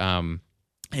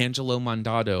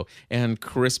Mondado and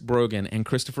Chris Brogan and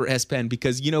Christopher S. Penn,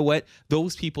 because you know what?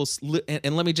 Those people,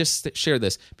 and let me just share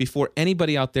this before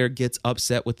anybody out there gets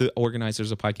upset with the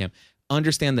organizers of Podcamp.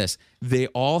 Understand this. They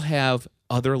all have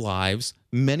other lives.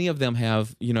 Many of them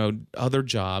have, other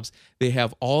jobs. They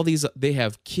have they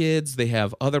have kids, they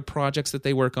have other projects that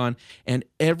they work on, and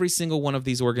every single one of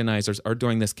these organizers are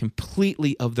doing this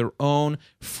completely of their own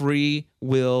free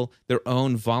will, their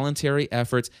own voluntary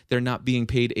efforts. They're not being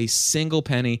paid a single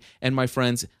penny. And my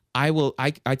friends, I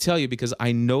tell you, because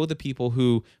I know the people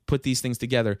who put these things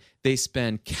together, they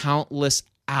spend countless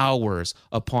hours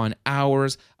upon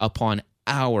hours upon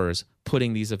hours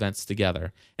putting these events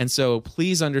together. And so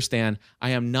please understand, I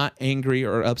am not angry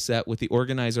or upset with the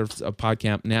organizers of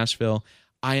Podcamp Nashville.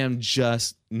 I am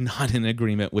just not in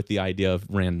agreement with the idea of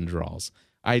random draws.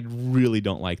 I really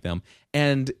don't like them.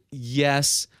 And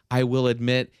yes, I will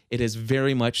admit it is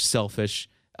very much selfishly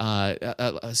due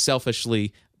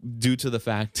to the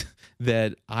fact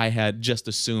that I had just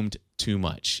assumed too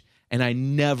much. And I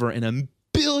never in a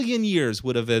billion years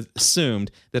would have assumed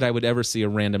that I would ever see a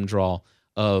random draw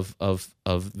of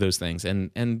those things.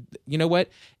 And you know what?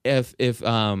 If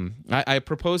I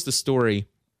proposed a story,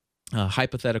 a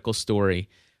hypothetical story,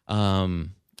 to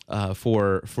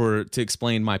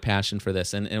explain my passion for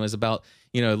this, and it was about,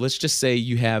 let's just say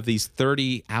you have these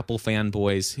 30 Apple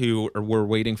fanboys who were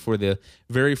waiting for the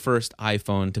very first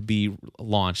iPhone to be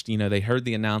launched. They heard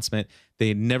the announcement,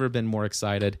 they'd never been more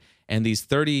excited, and these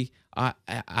 30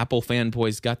 Apple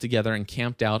fanboys got together and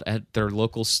camped out at their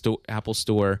local Apple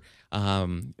store,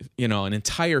 an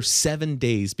entire 7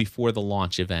 days before the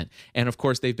launch event. And of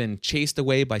course, they've been chased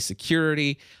away by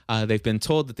security. They've been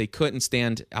told that they couldn't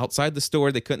stand outside the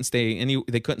store. They couldn't stay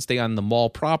on the mall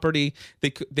property.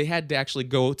 They had to actually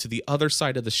go to the other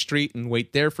side of the street and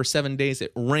wait there for 7 days.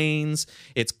 It rains,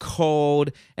 it's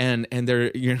cold, and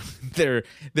they're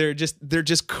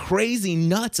just crazy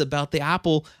nuts about the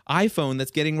Apple iPhone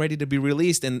that's getting ready to be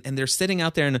released, and they're sitting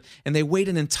out there and they wait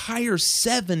an entire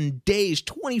 7 days,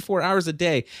 24 hours a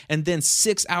day, and then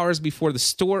 6 hours before the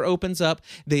store opens up,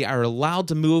 they are allowed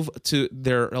to move to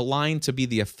their line to be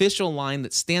the official line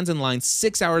that stands in line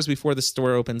 6 hours before the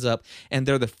store opens up, and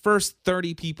they're the first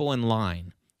 30 people in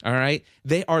line. All right?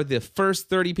 They are the first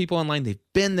 30 people in line. They've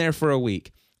been there for a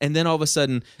week. And then all of a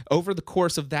sudden, over the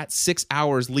course of that 6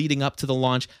 hours leading up to the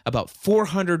launch, about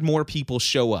 400 more people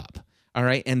show up. All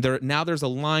right, and there's a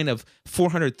line of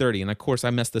 430, and of course I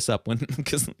messed this up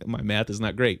because my math is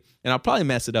not great, and I'll probably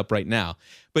mess it up right now.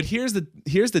 But here's the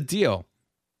deal.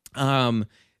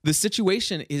 The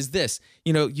situation is this: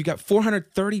 you got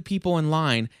 430 people in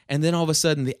line, and then all of a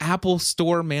sudden the Apple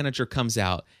Store manager comes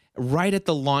out right at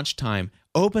the launch time,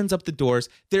 opens up the doors.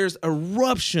 There's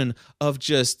eruption of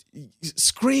just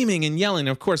screaming and yelling. And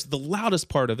of course, the loudest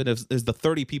part of it is the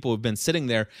 30 people who've been sitting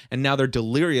there, and now they're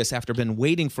delirious after been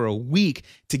waiting for a week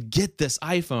to get this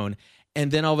iPhone.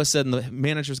 And then all of a sudden, the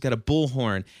manager's got a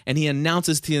bullhorn, and he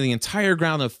announces to the entire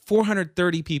ground of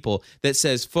 430 people that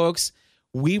says, folks,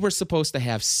 we were supposed to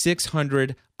have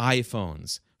 600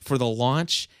 iPhones for the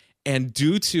launch, and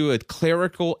due to a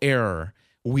clerical error,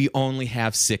 we only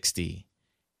have 60.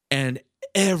 And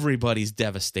everybody's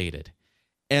devastated.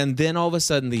 And then all of a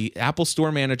sudden, the Apple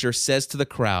Store manager says to the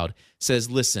crowd,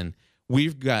 listen,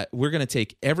 we're going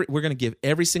to give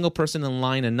every single person in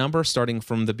line a number, starting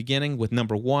from the beginning with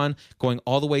number 1, going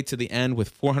all the way to the end with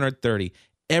 430.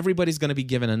 Everybody's going to be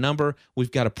given a number.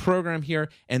 We've got a program here,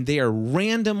 and they are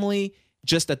randomly,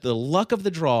 just at the luck of the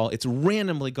draw, it's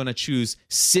randomly going to choose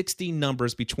 60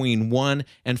 numbers between 1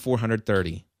 and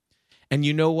 430. And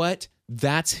you know what?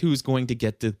 That's who's going to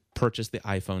get to purchase the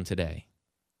iPhone today.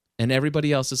 And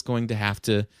everybody else is going to have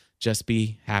to just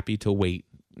be happy to wait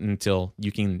until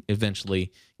you can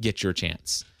eventually get your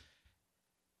chance.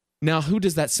 Now, who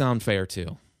does that sound fair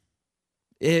to?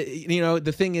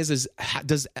 The thing is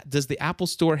does the Apple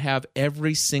Store have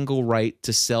every single right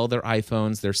to sell their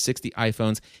iPhones, their 60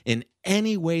 iPhones, in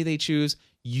any way they choose?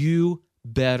 You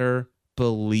better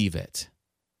believe it.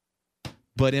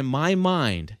 But in my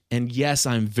mind, and yes,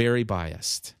 I'm very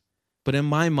biased, but in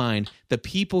my mind, the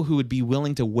people who would be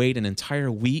willing to wait an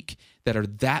entire week that are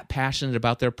that passionate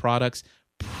about their products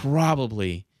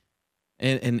probably,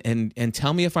 and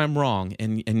tell me if I'm wrong,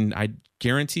 and I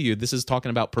guarantee you this is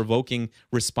talking about provoking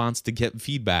response to get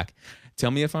feedback. Tell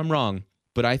me if I'm wrong,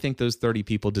 but I think those 30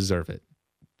 people deserve it.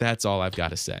 That's all I've got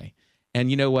to say.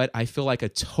 And you know what? I feel like a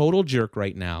total jerk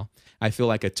right now. I feel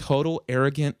like a total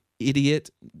arrogant idiot,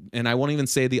 and I won't even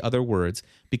say the other words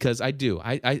because I do.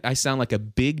 I sound like a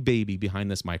big baby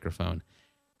behind this microphone,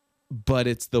 but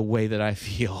it's the way that I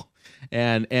feel.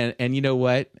 And you know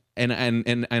what? And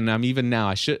I'm even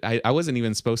now. I wasn't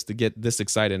even supposed to get this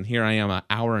excited. And here I am, an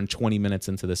hour and 20 minutes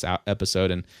into this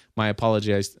episode. And my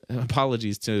apologies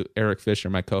to Eric Fisher,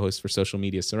 my co-host for Social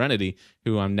Media Serenity,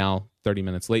 who I'm now 30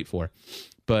 minutes late for.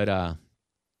 But I'm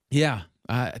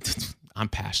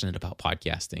passionate about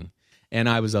podcasting, and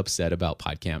I was upset about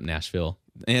Podcamp Nashville.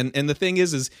 And the thing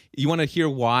is you want to hear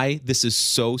why this is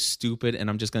so stupid, and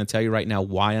I'm just going to tell you right now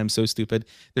why I'm so stupid.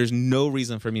 There's no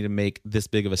reason for me to make this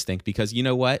big of a stink, because you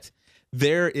know what?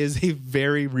 There is a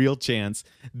very real chance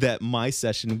that my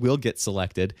session will get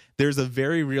selected. There's a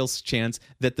very real chance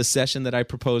that the session that I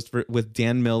proposed with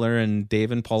Dan Miller and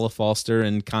Dave and Paula Foster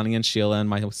and Connie and Sheila and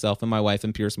myself and my wife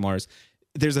and Pierce Mars,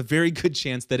 there's a very good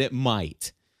chance that it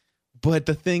might. But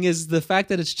the thing is, the fact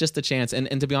that it's just a chance, and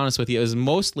to be honest with you, it was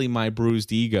mostly my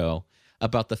bruised ego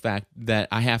about the fact that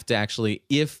I have to actually,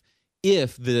 if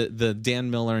the Dan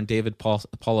Miller and David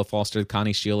Paula Foster,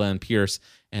 Connie, Sheila, and Pierce,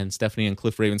 and Stephanie and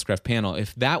Cliff Ravenscraft panel,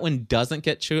 if that one doesn't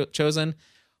get chosen,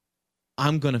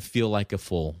 I'm going to feel like a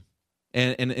fool.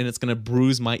 And it's going to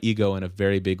bruise my ego in a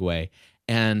very big way.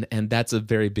 And that's a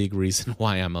very big reason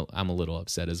why I'm a little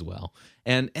upset as well.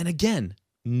 And again,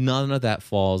 none of that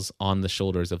falls on the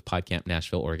shoulders of Podcamp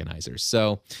Nashville organizers.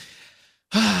 So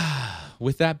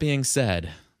with that being said,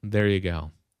 there you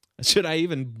go. Should I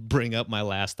even bring up my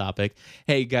last topic?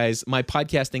 Hey, guys, my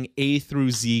podcasting A through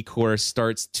Z course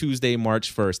starts Tuesday,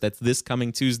 March 1st. That's this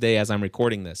coming Tuesday as I'm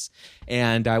recording this.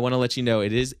 And I want to let you know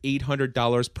it is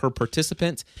 $800 per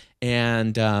participant.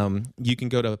 And you can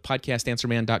go to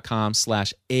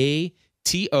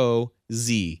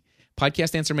podcastanswerman.com/ATOZ.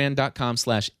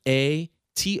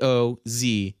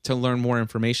 podcastanswerman.com/ATOZ to learn more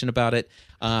information about it.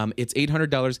 It's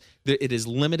 $800. It is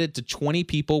limited to 20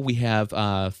 people. We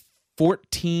have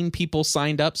 14 people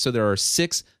signed up, so there are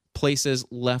 6 places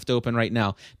left open right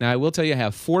now. Now, I will tell you, I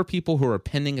have 4 people who are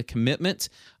pending a commitment,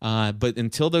 but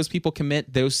until those people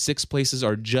commit, those 6 places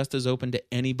are just as open to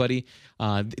anybody.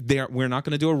 We're not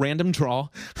going to do a random draw.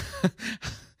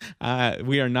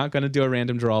 We are not going to do a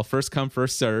random draw. First come,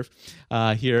 first serve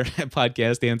here at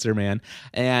Podcast Answer Man.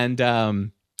 And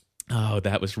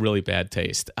that was really bad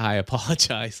taste. I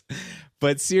apologize.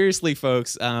 But seriously,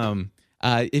 folks,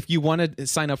 if you want to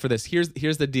sign up for this,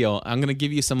 here's the deal. I'm going to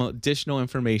give you some additional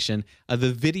information.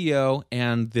 The video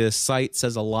and the site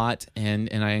says a lot, and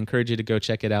I encourage you to go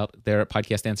check it out there at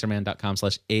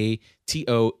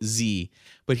podcastanswerman.com/ATOZ.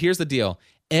 But here's the deal.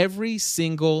 Every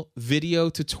single video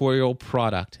tutorial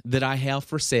product that I have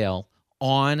for sale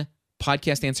on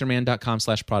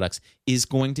podcastanswerman.com/products is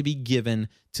going to be given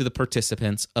to the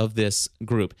participants of this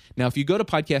group. Now, if you go to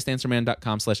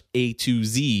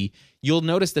podcastanswerman.com/A2Z, you'll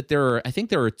notice that there are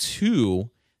two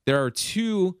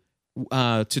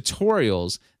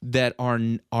tutorials that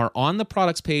are on the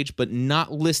products page but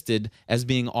not listed as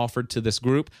being offered to this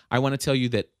group. I want to tell you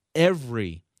that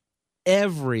every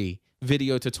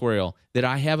video tutorial that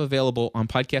I have available on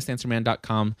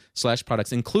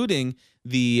podcastanswerman.com/products, including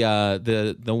the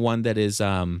one that is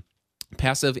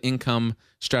passive income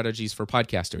strategies for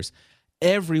podcasters.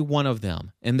 Every one of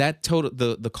them, and that total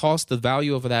the cost, the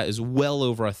value of that is well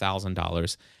over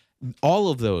 $1,000. All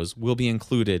of those will be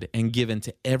included and given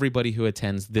to everybody who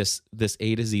attends this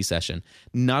A to Z session.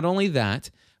 Not only that,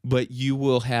 but you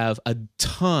will have a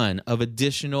ton of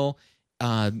additional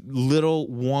little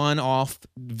one-off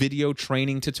video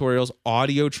training tutorials,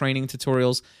 audio training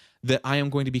tutorials that I am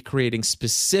going to be creating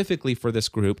specifically for this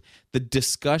group. The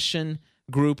discussion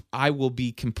group, I will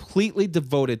be completely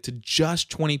devoted to just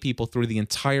 20 people through the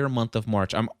entire month of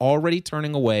March. I'm already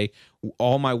turning away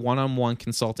all my one-on-one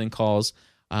consulting calls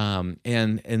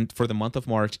and for the month of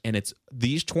March, and it's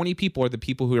these 20 people are the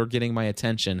people who are getting my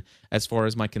attention as far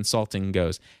as my consulting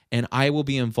goes, and I will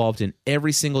be involved in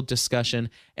every single discussion.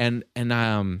 And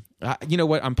you know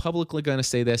what? I'm publicly going to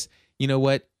say this. You know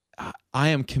what? I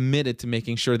am committed to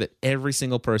making sure that every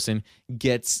single person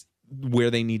gets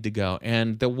where they need to go,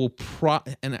 and that will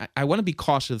and I want to be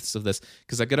cautious of this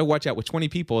because I got to watch out with 20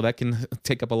 people. That can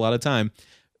take up a lot of time.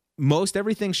 Most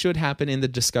everything should happen in the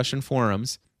discussion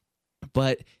forums,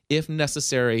 but if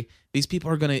necessary, these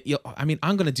people are going to,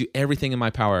 I'm going to do everything in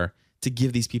my power to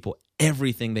give these people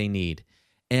everything they need.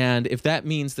 And if that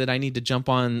means that I need to jump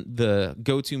on the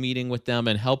go-to meeting with them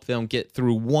and help them get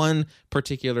through one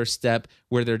particular step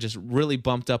where they're just really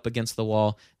bumped up against the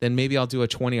wall, then maybe I'll do a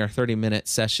 20 or 30-minute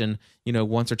session,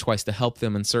 once or twice to help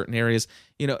them in certain areas.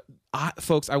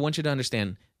 Folks, I want you to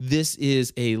understand, this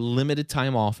is a limited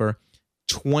time offer.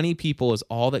 20 people is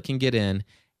all that can get in.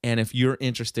 And if you're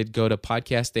interested, go to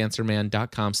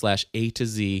podcastanswerman.com/A to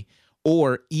Z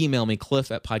or email me,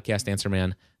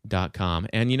 cliff@podcastanswerman.com.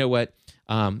 And you know what?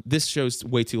 This show's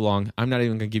way too long. I'm not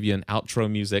even going to give you an outro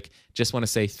music. Just want to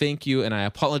say thank you, and I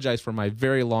apologize for my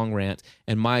very long rant,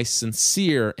 and my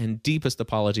sincere and deepest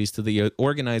apologies to the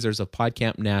organizers of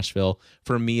Podcamp Nashville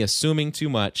for me assuming too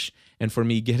much and for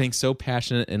me getting so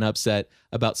passionate and upset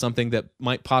about something that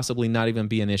might possibly not even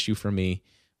be an issue for me.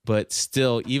 But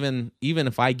still, even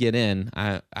if I get in,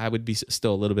 I would be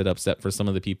still a little bit upset for some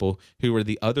of the people who were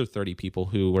the other 30 people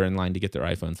who were in line to get their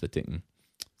iPhones that didn't.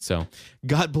 So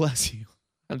God bless you.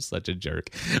 I'm such a jerk.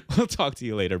 We'll talk to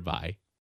you later. Bye.